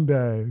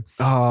Sunday.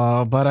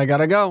 Oh, but I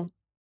gotta go.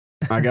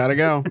 I gotta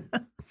go.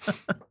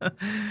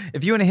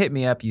 If you want to hit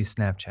me up, use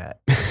Snapchat.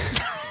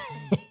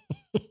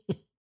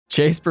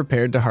 Chase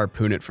prepared to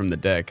harpoon it from the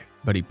deck,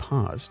 but he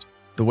paused.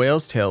 The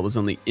whale's tail was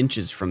only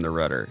inches from the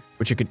rudder,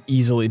 which it could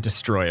easily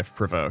destroy if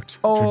provoked,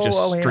 which would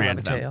just strand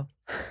them. Tail.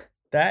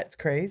 That's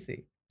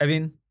crazy. I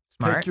mean,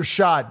 smart. Take your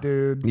shot,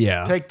 dude.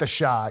 Yeah. Take the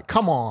shot.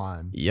 Come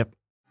on. Yep.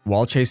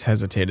 While Chase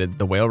hesitated,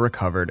 the whale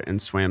recovered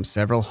and swam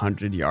several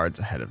hundred yards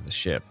ahead of the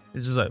ship.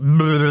 This was like,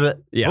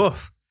 Yeah.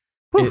 Woof.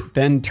 It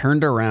then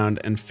turned around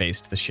and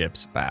faced the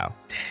ship's bow.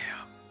 Damn.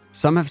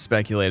 Some have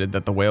speculated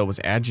that the whale was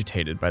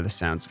agitated by the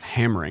sounds of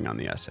hammering on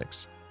the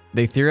Essex.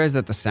 They theorized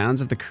that the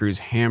sounds of the crew's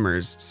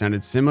hammers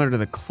sounded similar to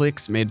the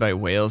clicks made by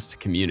whales to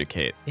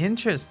communicate.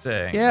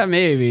 Interesting. Yeah,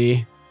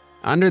 maybe.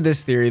 Under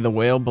this theory, the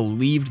whale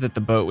believed that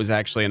the boat was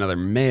actually another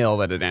male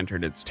that had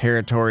entered its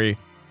territory.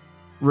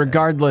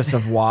 Regardless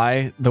of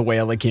why, the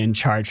whale again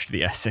charged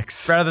the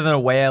Essex. Rather than a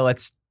whale,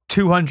 it's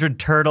 200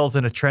 turtles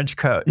in a trench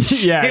coat.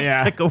 Yeah, Shaped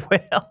yeah. like a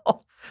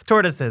whale.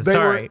 Tortoises,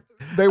 sorry.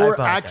 They I were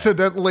apologize.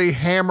 accidentally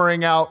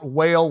hammering out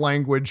whale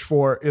language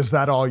for, "Is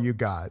that all you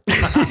got?"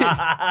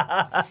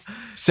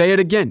 Say it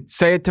again.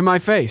 Say it to my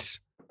face.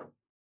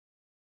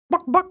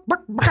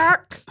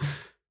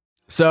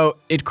 So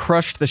it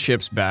crushed the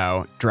ship's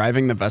bow,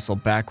 driving the vessel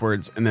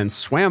backwards, and then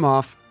swam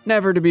off,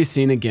 never to be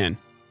seen again.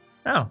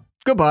 Oh,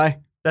 Goodbye.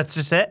 that's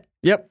just it?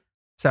 Yep.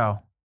 So,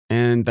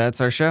 And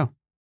that's our show.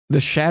 The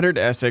shattered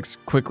Essex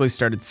quickly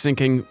started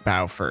sinking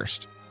bow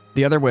first.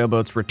 The other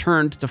whaleboats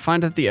returned to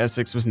find that the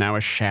Essex was now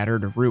a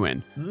shattered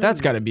ruin. That's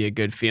got to be a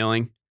good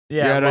feeling.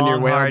 yeah, You're out on your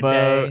long, hard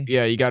whaleboat. day.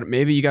 Yeah,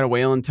 maybe you got a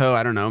whale in tow.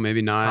 I don't know,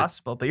 maybe not.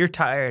 Possible, but you're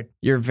tired.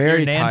 You're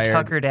very You're tired.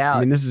 Nantuckered out. I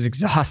mean, this is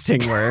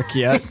exhausting work.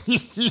 Yeah.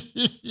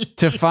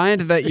 To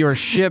find that your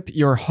ship,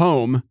 your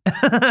home,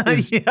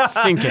 is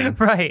sinking.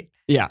 Right.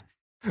 Yeah.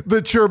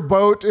 That your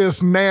boat is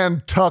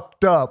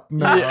tucked up.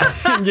 No.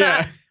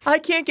 Yeah. I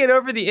can't get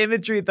over the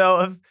imagery,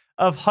 though,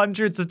 of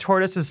hundreds of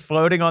tortoises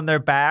floating on their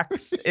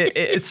backs,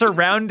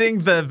 surrounding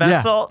the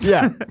vessel.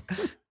 Yeah.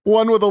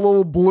 One with a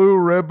little blue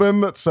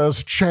ribbon that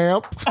says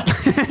 "Champ."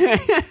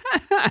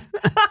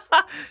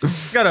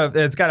 It's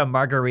got a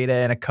margarita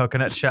and a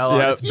coconut shell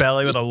on its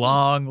belly with a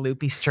long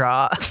loopy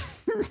straw.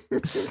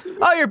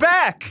 Oh, you're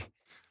back.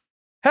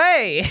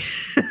 Hey.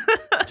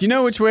 Do you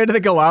know which way to the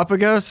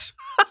Galapagos?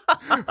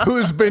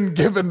 Who's been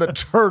given the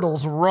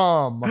turtles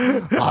rum?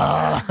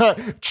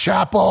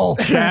 Chapel.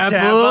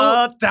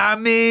 Chapel,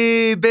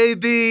 Tommy,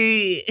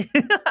 baby.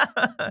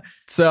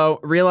 So,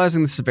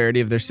 realizing the severity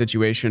of their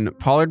situation,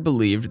 Pollard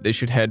believed they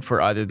should head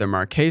for either the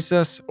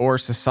Marquesas or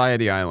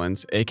Society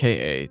Islands,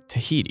 aka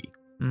Tahiti.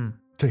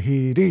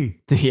 Tahiti.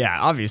 Yeah,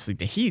 obviously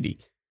Tahiti.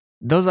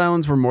 Those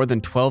islands were more than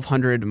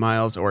 1,200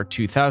 miles or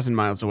 2,000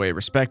 miles away,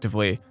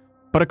 respectively.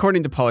 But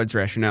according to Pollard's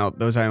rationale,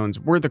 those islands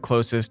were the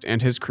closest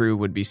and his crew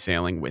would be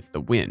sailing with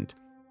the wind.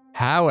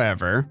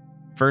 However,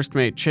 First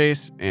Mate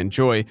Chase and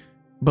Joy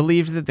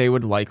believed that they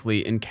would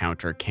likely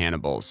encounter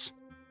cannibals.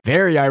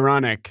 Very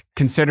ironic,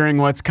 considering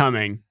what's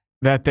coming,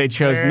 that they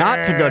chose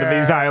not to go to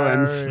these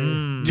islands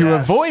to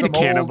avoid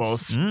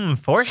cannibals.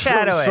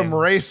 Foreshadowing. Some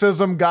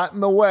racism got in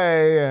the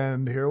way,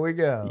 and here we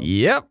go.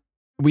 Yep.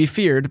 We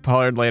feared,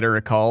 Pollard later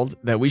recalled,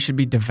 that we should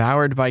be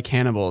devoured by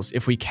cannibals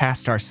if we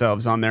cast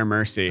ourselves on their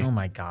mercy. Oh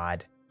my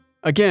God.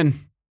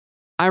 Again,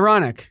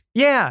 ironic,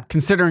 Yeah.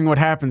 considering what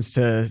happens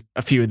to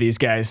a few of these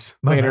guys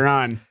later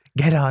Let's on.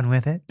 Get on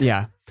with it.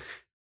 Yeah.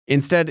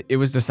 Instead, it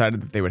was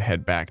decided that they would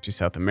head back to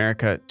South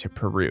America to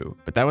Peru,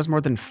 but that was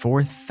more than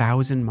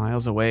 4,000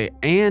 miles away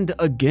and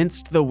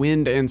against the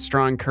wind and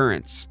strong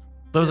currents.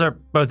 Those are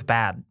both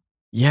bad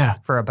Yeah.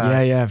 for a boat.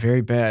 Yeah,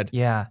 very bad.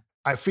 Yeah.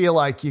 I feel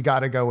like you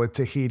got to go with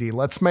Tahiti.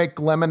 Let's make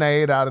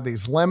lemonade out of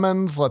these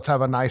lemons. Let's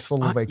have a nice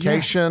little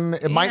vacation.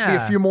 It might be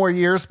a few more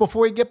years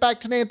before we get back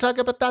to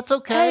Nantucket, but that's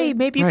okay. Hey,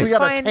 maybe you we can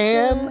got a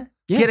tan.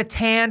 Get a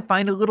tan,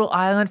 find a little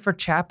island for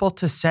Chapel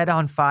to set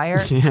on fire.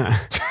 Yeah.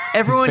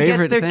 Everyone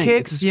gets their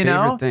kicks, it's his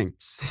favorite thing.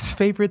 It's his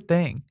favorite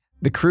thing.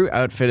 The crew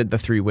outfitted the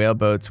 3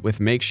 whaleboats with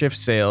makeshift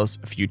sails,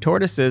 a few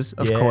tortoises,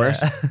 of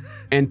course,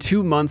 and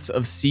 2 months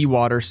of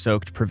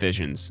seawater-soaked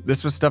provisions.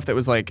 This was stuff that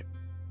was like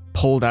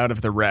pulled out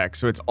of the wreck,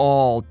 so it's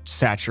all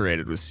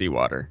saturated with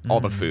seawater, all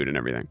the food and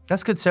everything.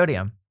 That's good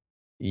sodium.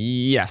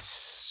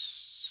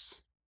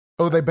 Yes.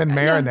 Oh, they've been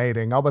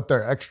marinating. I'll bet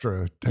they're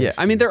extra tasty. Yeah,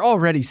 I mean, they're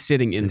already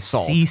sitting in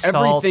salt. Sea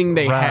salt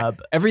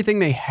Everything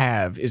they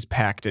have is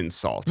packed in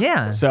salt.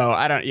 Yeah. So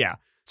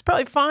It's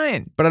probably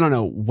fine. But I don't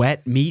know,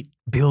 wet meat?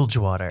 Bilge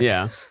water.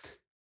 Yeah.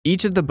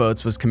 Each of the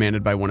boats was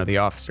commanded by one of the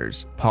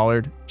officers,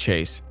 Pollard,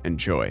 Chase, and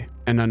Joy.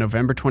 And on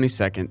November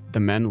 22nd, the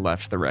men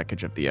left the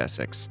wreckage of the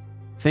Essex.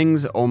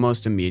 Things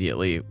almost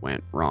immediately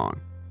went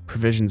wrong.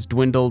 Provisions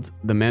dwindled,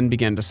 the men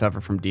began to suffer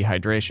from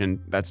dehydration.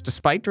 That's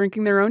despite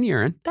drinking their own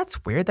urine.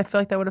 That's weird. I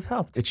feel like that would have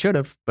helped. It should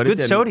have, but it Good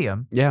didn't.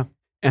 sodium. Yeah.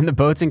 And the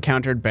boats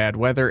encountered bad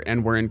weather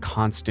and were in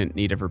constant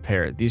need of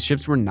repair. These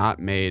ships were not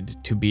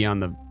made to be on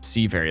the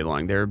sea very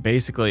long. They're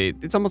basically,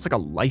 it's almost like a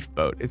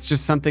lifeboat. It's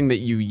just something that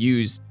you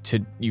use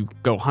you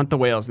go hunt the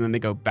whales and then they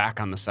go back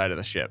on the side of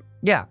the ship.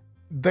 Yeah.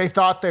 They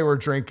thought they were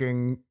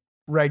drinking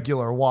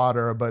regular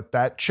water, but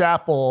that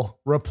Chapel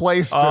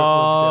replaced it with, guess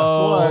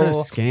What a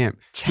what? scam.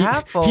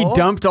 Chapel? He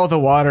dumped all the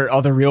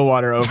real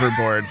water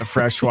overboard, the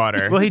fresh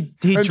water. Well, he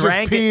And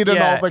drank just peed it. in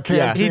Yeah. all the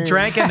canteens. He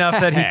drank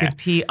enough that he could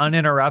pee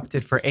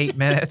uninterrupted for 8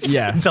 minutes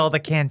until the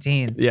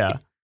canteens. Yeah.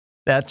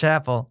 That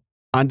Chapel.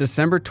 On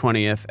December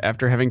 20th,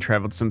 after having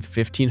traveled some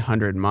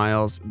 1,500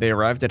 miles, they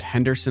arrived at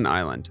Henderson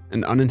Island,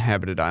 an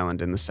uninhabited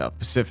island in the South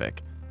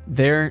Pacific.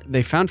 There,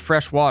 they found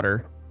fresh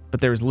water, but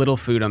there was little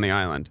food on the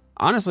island.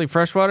 Honestly,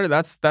 fresh water,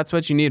 that's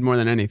what you need more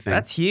than anything.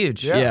 That's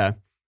huge. Yeah.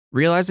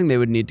 Realizing they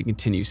would need to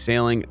continue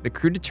sailing, the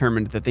crew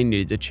determined that they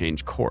needed to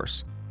change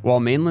course. While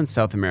mainland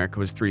South America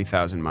was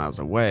 3,000 miles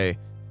away,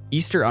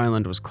 Easter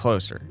Island was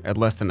closer, at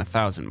less than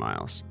 1,000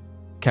 miles.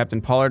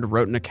 Captain Pollard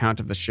wrote an account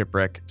of the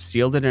shipwreck,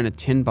 sealed it in a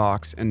tin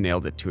box, and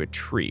nailed it to a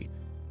tree.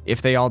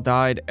 If they all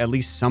died, at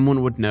least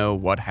someone would know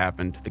what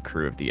happened to the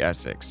crew of the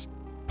Essex.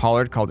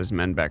 Pollard called his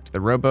men back to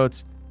the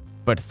rowboats,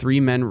 but 3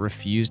 men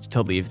refused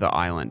to leave the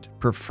island,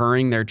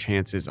 preferring their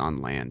chances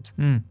on land.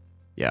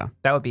 Yeah.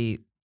 That would be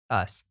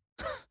us.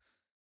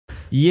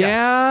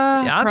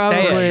 Yeah, I'm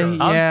probably.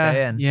 staying. I'm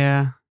staying.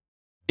 Yeah.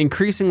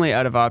 Increasingly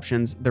out of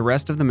options, the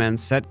rest of the men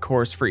set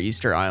course for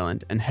Easter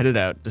Island and headed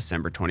out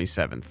December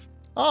 27th.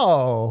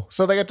 Oh,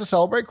 so they get to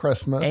celebrate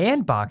Christmas.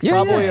 And Boxing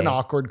Probably Day. an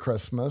awkward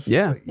Christmas.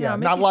 Yeah. But Yeah, not a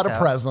maybe lot of so.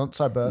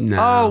 presents, I bet. No.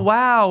 Oh,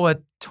 wow. A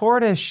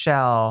tortoise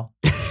shell.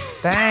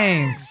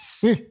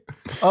 Thanks.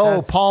 Oh,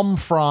 That's- palm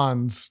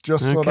fronds.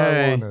 Just what I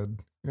Okay. wanted.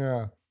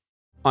 Yeah.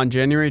 On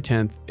January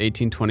 10th,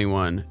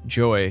 1821,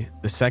 Joy,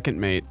 the second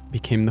mate,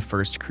 became the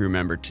first crew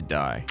member to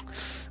die.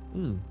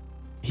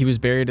 He was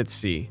buried at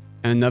sea,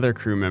 and another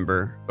crew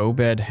member,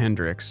 Obed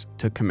Hendricks,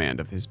 took command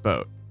of his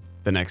boat.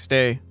 The next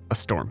day, a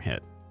storm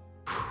hit.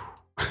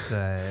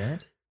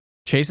 Good.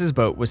 Chase's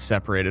boat was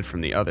separated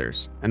from the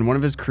others, and one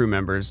of his crew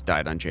members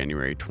died on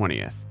January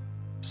 20th.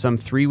 Some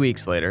 3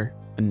 weeks later,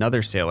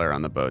 another sailor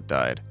on the boat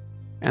died,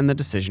 and the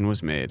decision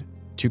was made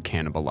to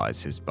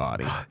cannibalize his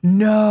body.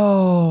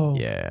 No.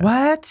 Yeah.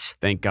 What?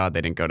 Thank God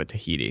they didn't go to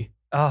Tahiti.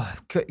 Oh,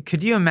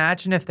 could you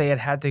imagine if they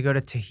had to go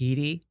to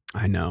Tahiti?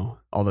 I know.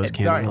 All those They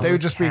cannibals. They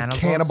would just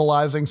Cannibals? be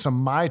cannibalizing some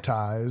Mai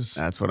Tais.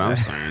 That's what I'm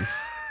saying.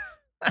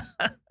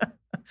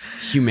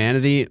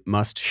 Humanity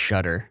must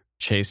shudder,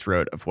 Chase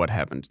wrote of what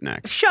happened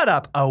next. Shut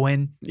up,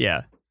 Owen.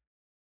 Yeah.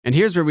 And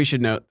here's where we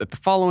should note that the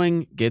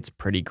following gets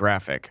pretty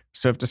graphic.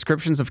 So if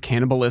descriptions of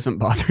cannibalism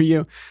bother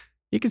you,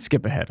 you can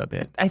skip ahead a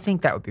bit. I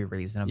think that would be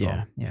reasonable.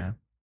 Yeah.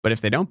 But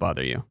if they don't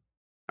bother you,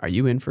 are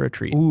you in for a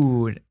treat?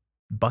 Ooh,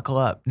 buckle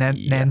up. Yeah.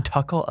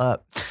 Nantuckle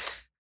up.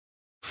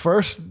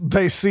 First,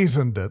 they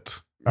seasoned it.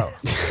 Oh.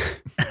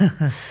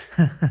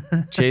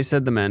 Chase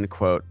said the men,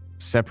 quote,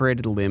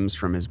 separated limbs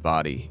from his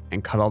body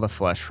and cut all the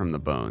flesh from the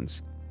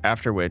bones,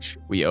 after which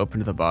we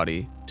opened the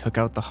body, took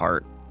out the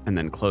heart, and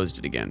then closed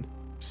it again,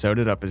 sewed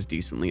it up as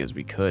decently as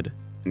we could,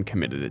 and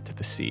committed it to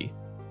the sea.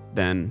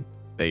 Then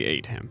they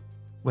ate him,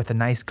 With a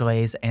nice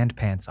glaze and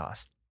pan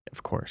sauce.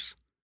 of course.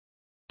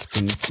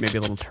 And maybe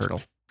a little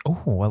turtle.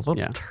 Oh, a little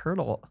Yeah.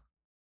 turtle.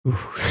 Ooh.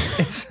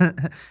 It's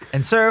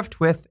and served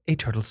with a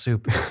turtle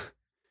soup.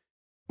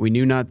 We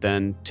knew not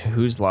then to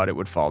whose lot it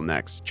would fall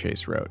next,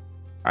 Chase wrote,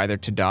 either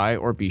to die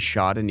or be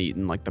shot and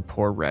eaten like the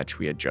poor wretch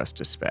we had just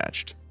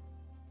dispatched.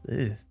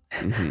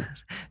 Mhm.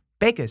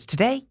 Bakers,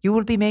 today you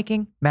will be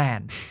making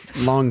man.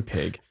 Long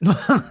pig.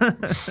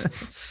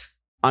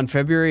 On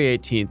February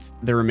 18th,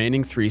 the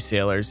remaining 3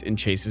 sailors in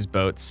Chase's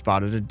boat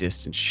spotted a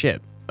distant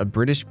ship, a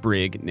British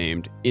brig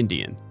named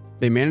Indian.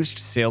 They managed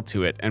to sail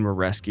to it and were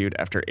rescued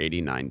after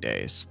 89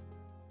 days.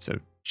 So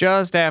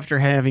just after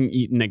having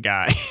eaten a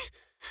guy.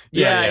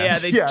 Yeah.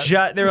 They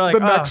Yeah. they were like, The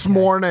next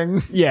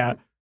morning. Yeah.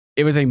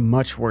 It was a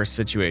much worse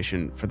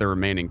situation for the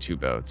remaining 2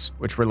 boats,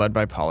 which were led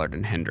by Pollard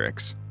and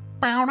Hendricks.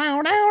 Who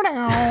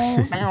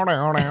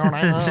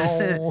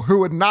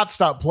would not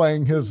stop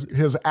playing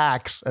his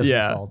axe, as he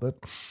called it.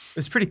 It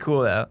was pretty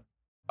cool, though.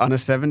 On a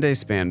 7-day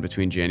span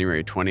between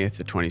January 20th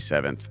to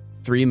 27th,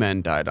 3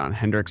 men died on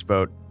Hendricks'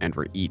 boat and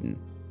were eaten.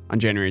 On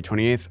January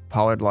 28th,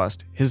 Pollard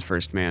lost his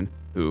first man,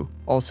 who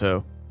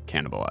also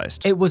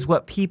cannibalized. It was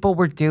what people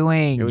were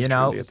doing, It was you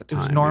know? trendy at the It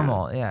was time,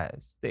 normal, yeah.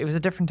 It was a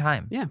different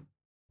time. Yeah.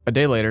 A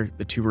day later,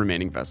 the 2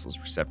 remaining vessels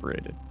were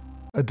separated.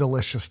 A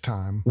delicious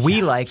time.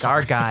 We like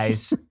our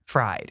guys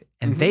fried,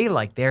 and they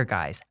like their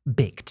guys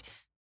baked.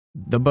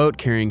 The boat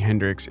carrying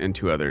Hendricks and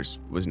 2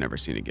 others was never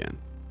seen again.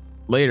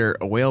 Later,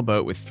 a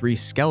whaleboat with 3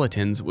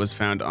 skeletons was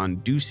found on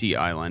Ducie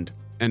Island,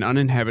 an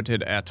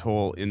uninhabited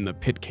atoll in the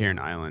Pitcairn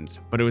Islands,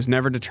 but it was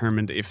never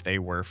determined if they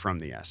were from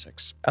the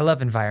Essex. I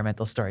love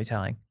environmental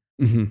storytelling.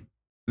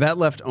 That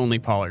left only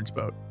Pollard's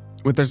boat.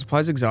 With their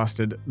supplies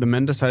exhausted, the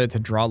men decided to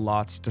draw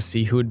lots to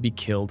see who would be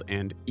killed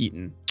and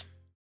eaten.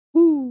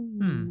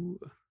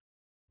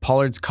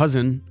 Pollard's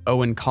cousin,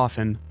 Owen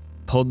Coffin,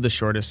 pulled the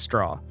shortest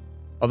straw.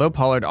 Although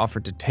Pollard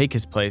offered to take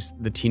his place,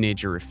 the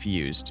teenager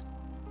refused.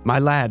 My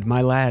lad,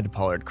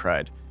 Pollard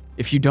cried.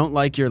 If you don't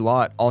like your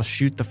lot, I'll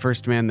shoot the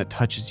first man that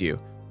touches you.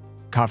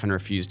 Coffin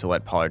refused to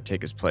let Pollard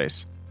take his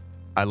place.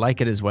 I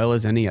like it as well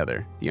as any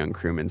other, the young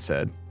crewman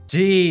said.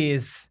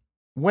 Jeez.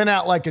 Went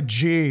out like a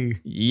G.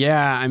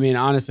 Yeah, I mean,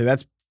 honestly,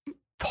 that's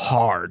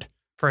hard.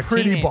 For a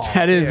Pretty teenager, ball.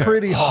 That is too.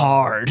 Pretty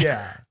hard.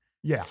 Yeah.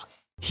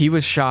 He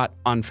was shot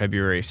on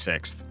February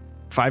 6th.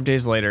 5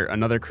 days later,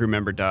 another crew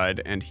member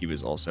died, and he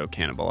was also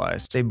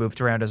cannibalized. They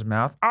moved around his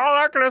mouth. I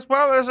like it as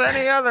well as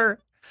any other.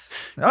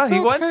 Oh, he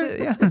wants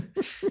it. Yeah.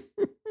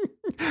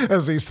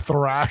 As he's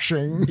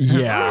thrashing.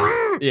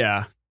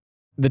 Yeah.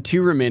 The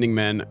 2 remaining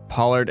men,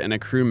 Pollard and a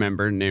crew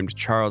member named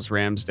Charles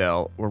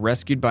Ramsdell, were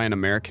rescued by an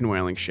American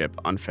whaling ship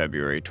on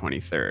February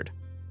 23rd.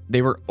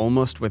 They were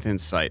almost within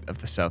sight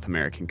of the South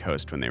American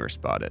coast when they were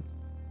spotted.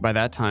 By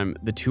that time,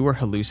 the 2 were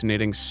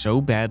hallucinating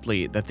so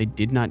badly that they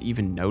did not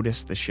even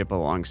notice the ship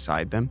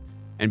alongside them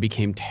and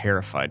became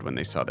terrified when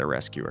they saw their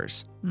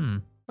rescuers.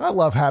 I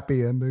love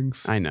happy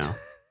endings. I know.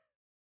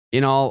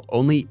 In all,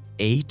 only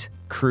 8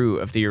 crew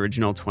of the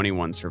original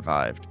 21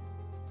 survived.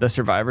 The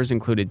survivors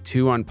included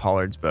 2 on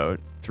Pollard's boat,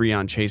 3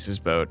 on Chase's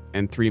boat,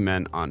 and 3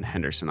 men on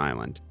Henderson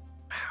Island.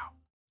 Wow.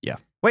 Yeah.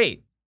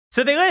 Wait,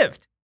 so they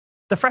lived?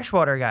 The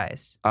freshwater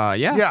guys?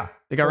 Yeah.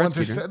 They got The ones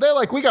rescued. who they're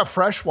like, we got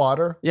fresh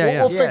water.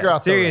 Yeah. We'll figure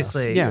out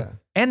seriously. the rest. Yeah.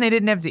 And they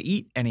didn't have to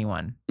eat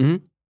anyone.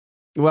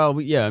 Well,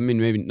 yeah, I mean,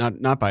 maybe not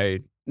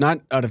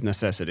out of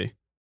necessity.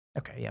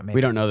 Okay, yeah, maybe. We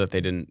don't know that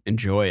they didn't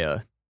enjoy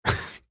a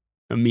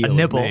meal a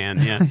nibble. of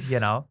man. Yeah. You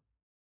know,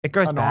 it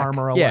grows An back. arm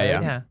or a Yeah,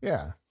 leg.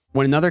 yeah.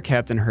 When another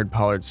captain heard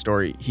Pollard's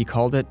story, he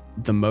called it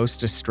the most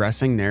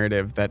distressing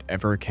narrative that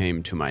ever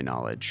came to my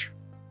knowledge.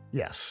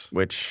 Yes.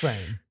 Which,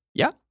 Same.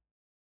 yeah,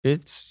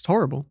 it's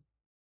horrible.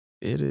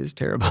 It is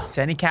terrible.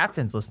 To any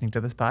captains listening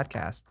to this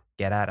podcast,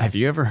 get at us. Have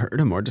you ever heard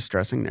a more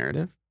distressing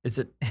narrative? Is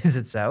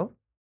it so?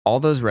 All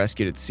those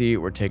rescued at sea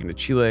were taken to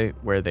Chile,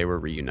 where they were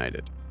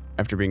reunited.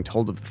 After being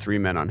told of the 3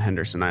 men on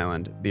Henderson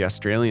Island, the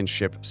Australian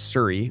ship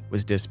Surrey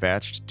was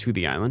dispatched to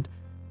the island,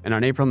 and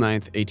on April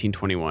 9th,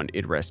 1821,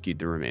 it rescued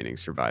the remaining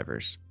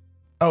survivors.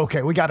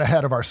 Okay, we got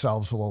ahead of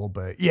ourselves a little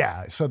bit.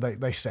 Yeah, so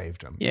they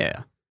saved him.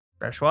 Yeah.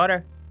 Fresh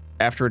water.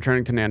 After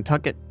returning to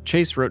Nantucket,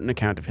 Chase wrote an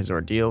account of his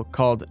ordeal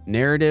called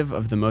Narrative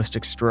of the Most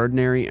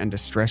Extraordinary and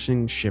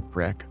Distressing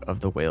Shipwreck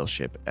of the Whale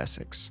Ship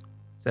Essex.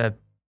 So,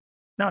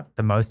 not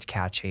the most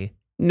catchy.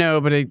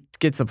 No, but it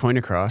gets the point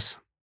across.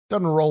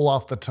 Doesn't roll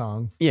off the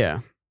tongue.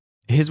 Yeah.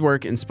 His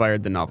work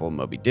inspired the novel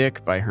Moby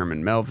Dick by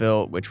Herman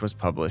Melville, which was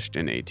published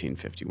in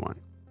 1851.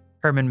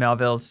 Herman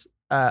Melville's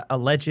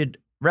alleged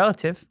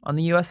relative on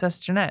the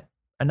USS Jeanette.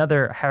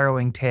 Another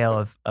harrowing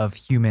tale of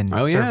human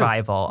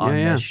survival on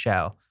this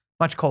show.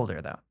 Much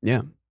colder, though.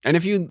 Yeah. And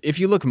if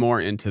you look more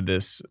into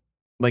this,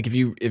 like if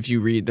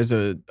you read, there's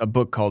a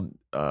book called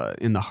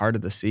In the Heart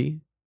of the Sea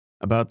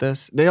about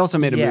this. They also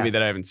made a movie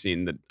that I haven't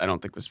seen that I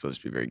don't think was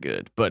supposed to be very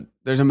good. But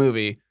there's a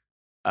movie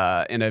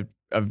and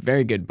a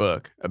very good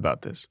book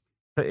about this.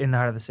 In the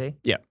Heart of the Sea?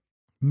 Yeah.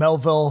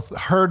 Melville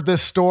heard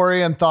this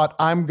story and thought,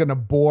 I'm going to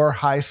bore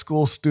high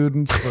school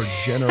students for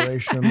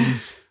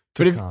generations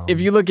to come.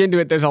 If you look into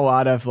it, there's a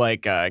lot of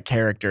like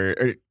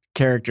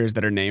characters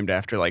that are named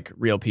after like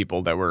real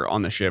people that were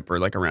on the ship or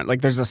like around. Like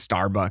there's a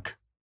Starbuck,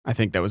 I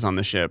think, that was on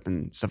the ship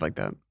and stuff like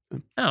that.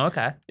 Oh,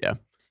 okay. Yeah.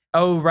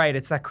 Oh, right.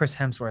 It's that Chris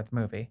Hemsworth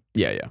movie.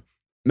 Yeah.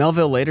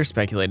 Melville later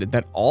speculated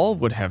that all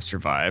would have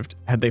survived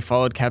had they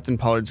followed Captain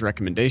Pollard's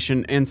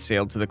recommendation and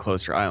sailed to the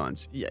closer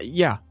islands.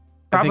 Yeah.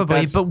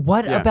 Probably, but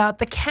what about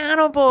the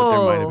cannibals? But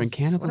there might have been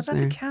cannibals What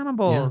about the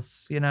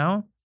cannibals, you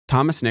know?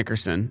 Thomas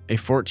Nickerson, a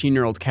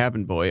 14-year-old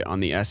cabin boy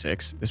on the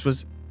Essex, this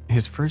was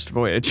his first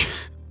voyage,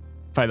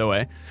 by the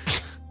way.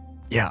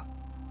 Yeah.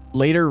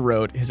 Later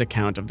wrote his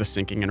account of the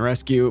sinking and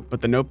rescue,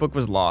 but the notebook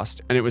was lost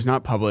and it was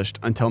not published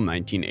until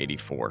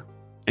 1984.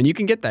 And you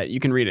can get that. You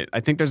can read it. I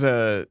think there's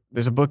a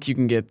book you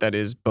can get that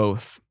is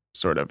both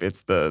sort of.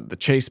 It's the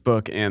Chase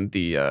book and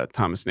the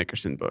Thomas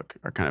Nickerson book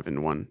are kind of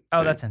in one Oh,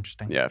 thing. that's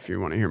interesting. Yeah, if you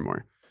want to hear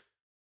more.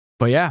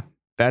 But yeah,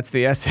 that's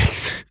the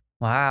Essex.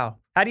 Wow.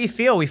 How do you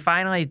feel? We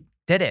finally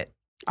did it.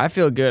 I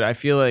feel good. I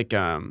feel like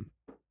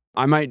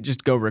I might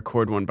just go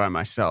record one by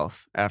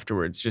myself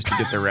afterwards just to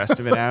get the rest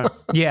of it out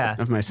Yeah.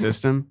 of my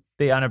system.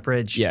 The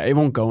unabridged. Yeah, it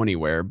won't go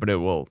anywhere, but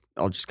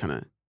I'll just kind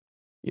of,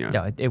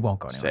 No, it won't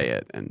go anywhere. say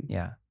it. And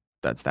Yeah.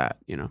 that's that,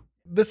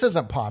 This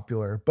isn't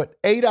popular, but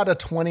 8 out of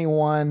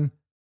 21,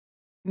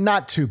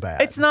 not too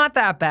bad. It's not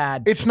that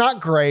bad. It's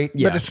not great,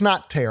 Yeah. but it's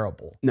not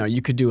terrible. No,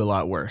 you could do a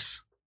lot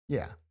worse.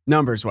 Yeah.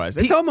 Numbers wise.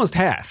 It's almost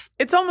half.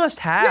 It's almost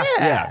half.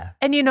 Yeah.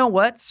 And you know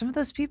what? Some of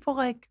those people,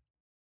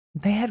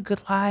 they had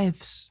good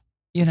lives.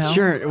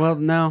 Sure. Well,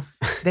 no.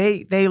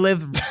 They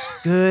lived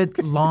good,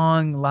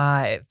 long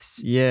lives.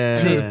 Yeah.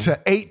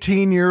 To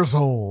 18 years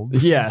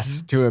old.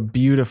 Yes, to a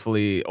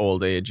beautifully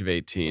old age of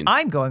 18.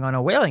 I'm going on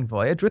a whaling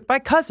voyage with my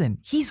cousin.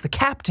 He's the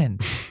captain.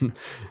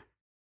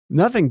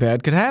 Nothing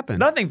bad could happen.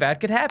 Nothing bad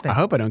could happen. I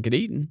hope I don't get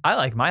eaten. I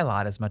like my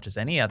lot as much as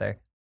any other.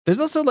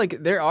 There's also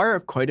there are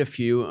quite a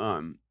few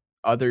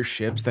other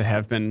ships that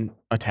have been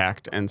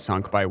attacked and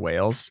sunk by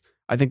whales.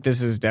 I think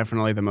this is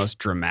definitely the most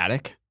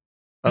dramatic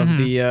of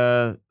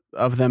the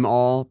of them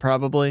all,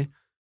 probably.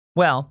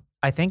 Well,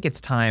 I think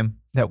it's time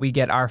that we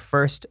get our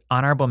first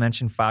honorable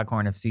mention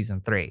foghorn of season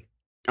 3.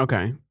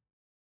 Okay.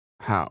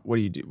 How? What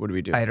do you do? What do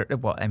we do?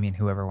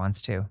 Whoever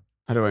wants to.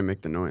 How do I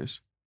make the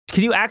noise?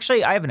 Can you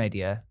actually? I have an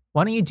idea.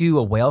 Why don't you do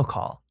a whale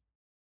call?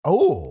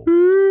 Oh.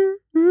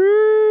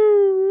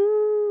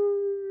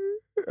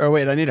 Oh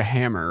wait, I need a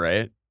hammer,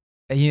 right?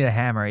 You need a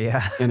hammer,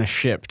 yeah. And a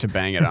ship to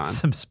bang it on.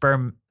 Some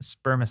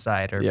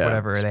spermicide or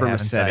whatever they have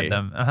inside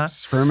them.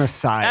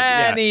 Spermicide.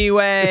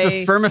 Anyway. Yeah. It's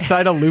a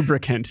spermicidal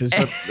lubricant is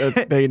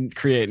what they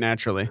create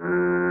naturally.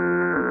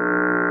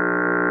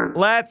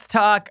 Let's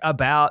talk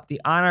about the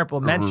honorable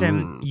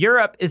mention.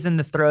 Europe is in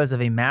the throes of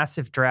a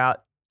massive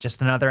drought,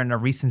 just another in a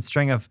recent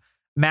string of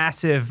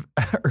massive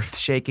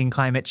earth-shaking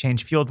climate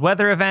change-fueled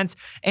weather events.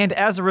 And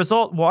as a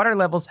result, water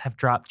levels have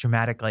dropped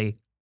dramatically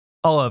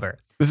all over.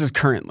 This is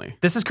currently.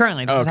 This is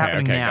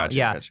happening now.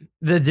 Gotcha.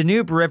 The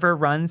Danube River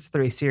runs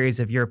through a series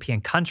of European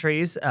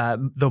countries,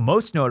 though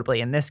most notably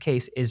in this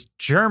case is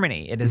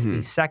Germany. It is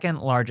the second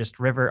largest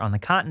river on the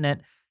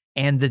continent,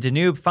 and the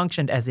Danube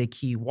functioned as a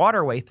key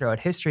waterway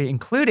throughout history,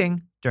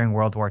 including during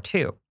World War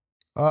II.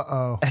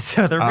 Uh-oh. And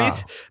so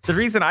the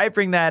reason I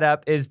bring that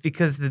up is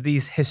because of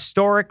these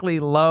historically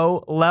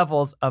low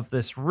levels of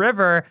this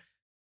river,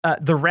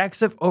 the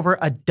wrecks of over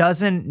a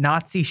dozen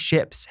Nazi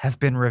ships have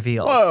been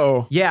revealed.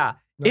 Whoa. Yeah.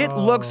 It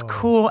looks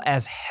cool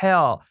as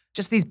hell.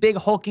 Just these big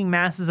hulking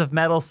masses of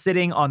metal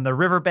sitting on the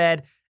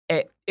riverbed.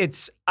 I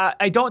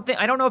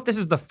don't know if this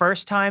is the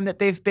first time that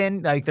they've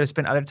been, there's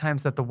been other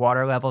times that the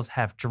water levels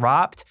have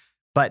dropped,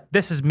 but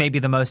this is maybe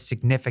the most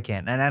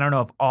significant. And I don't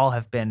know if all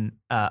have been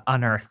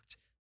unearthed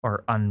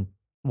or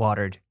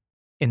unwatered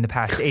in the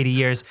past 80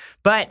 years.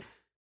 But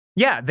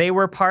yeah, they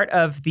were part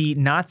of the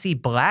Nazi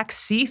Black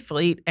Sea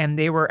Fleet, and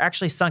they were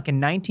actually sunk in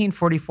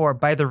 1944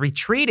 by the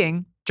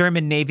retreating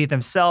German Navy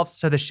themselves,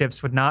 so the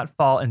ships would not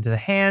fall into the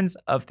hands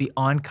of the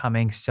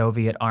oncoming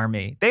Soviet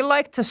army. They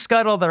like to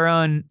scuttle their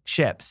own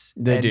ships.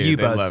 They do.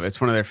 U-boats. They love it.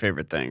 It's one of their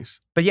favorite things.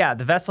 But yeah,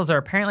 the vessels are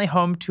apparently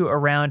home to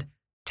around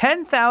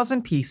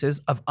 10,000 pieces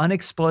of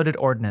unexploded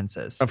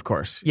ordnances. Of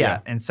course.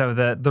 Yeah. And so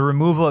the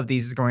removal of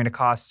these is going to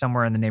cost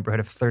somewhere in the neighborhood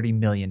of $30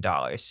 million.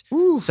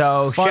 Ooh,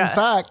 so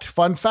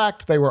Fun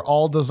fact, they were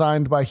all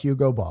designed by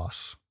Hugo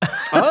Boss.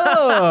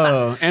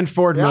 Oh, and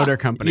Ford Motor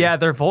Company. Yeah,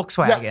 they're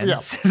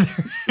Volkswagens.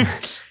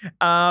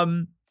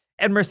 And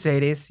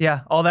Mercedes.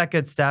 Yeah, all that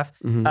good stuff.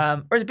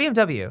 Or is it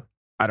BMW?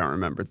 I don't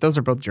remember. Those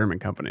are both German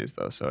companies,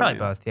 though. So probably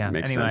both, yeah. It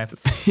makes anyway,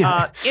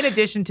 sense. In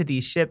addition to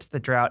these ships, the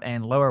drought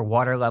and lower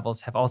water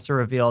levels have also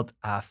revealed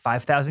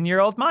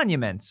 5,000-year-old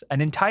monuments, an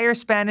entire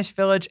Spanish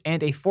village,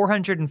 and a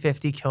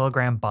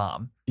 450-kilogram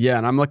bomb. Yeah,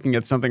 and I'm looking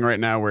at something right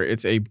now where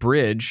it's a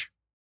bridge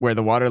where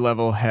the water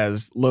level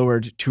has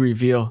lowered to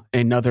reveal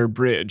another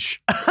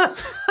bridge.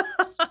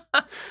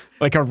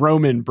 Like a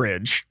Roman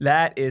bridge.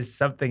 That is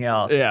something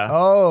else. Yeah.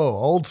 Oh,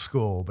 old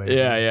school, baby.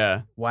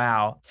 Yeah.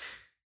 Wow.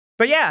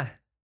 But yeah,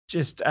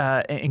 just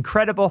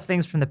incredible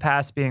things from the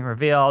past being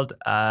revealed.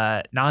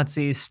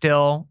 Nazis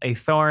still a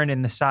thorn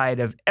in the side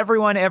of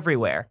everyone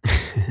everywhere,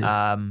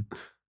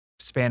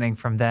 spanning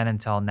from then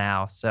until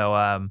now.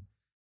 So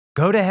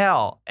go to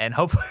hell, and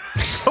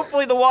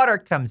hopefully the water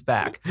comes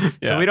back,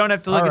 so we don't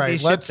have to look at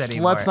these ships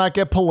anymore. Let's not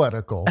get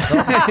political.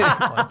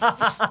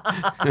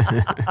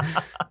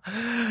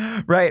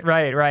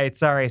 Right.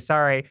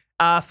 Sorry.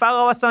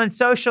 Follow us on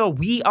social.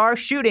 We are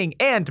shooting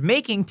and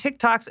making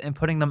TikToks and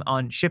putting them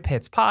on Ship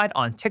Hits Pod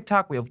on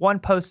TikTok. We have one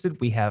posted.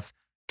 We have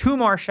 2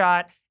 more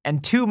shot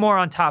and 2 more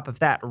on top of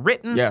that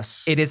written.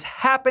 Yes. It is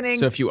happening.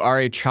 So if you are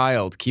a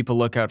child, keep a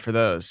lookout for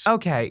those.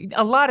 Okay.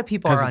 A lot of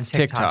people are on it's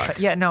TikTok. TikTok.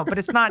 Yeah, no, but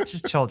it's not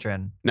just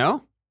children.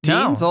 No?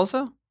 No. Teens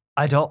also?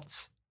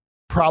 Adults.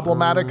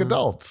 Problematic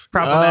adults.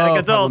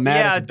 Problematic adults.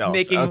 Problematic adults.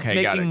 Making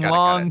Okay, got it, making got it,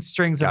 long got it.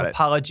 strings of Got it.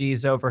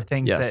 apologies over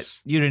things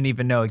that you didn't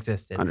even know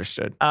existed.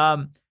 Understood.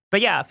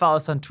 But yeah, follow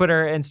us on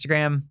Twitter,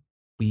 Instagram.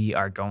 We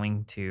are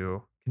going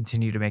to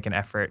continue to make an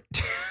effort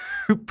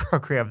to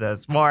program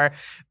those more.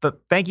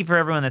 But thank you for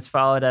everyone that's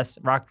followed us,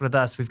 rocked with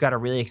us. We've got a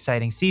really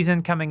exciting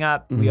season coming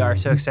up. We are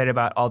so excited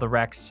about all the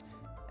recs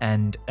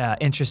and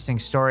interesting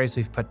stories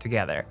we've put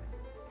together.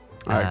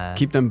 All right,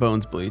 keep them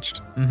bones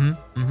bleached.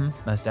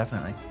 Most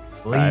definitely.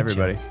 Bye,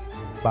 everybody.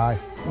 Bye.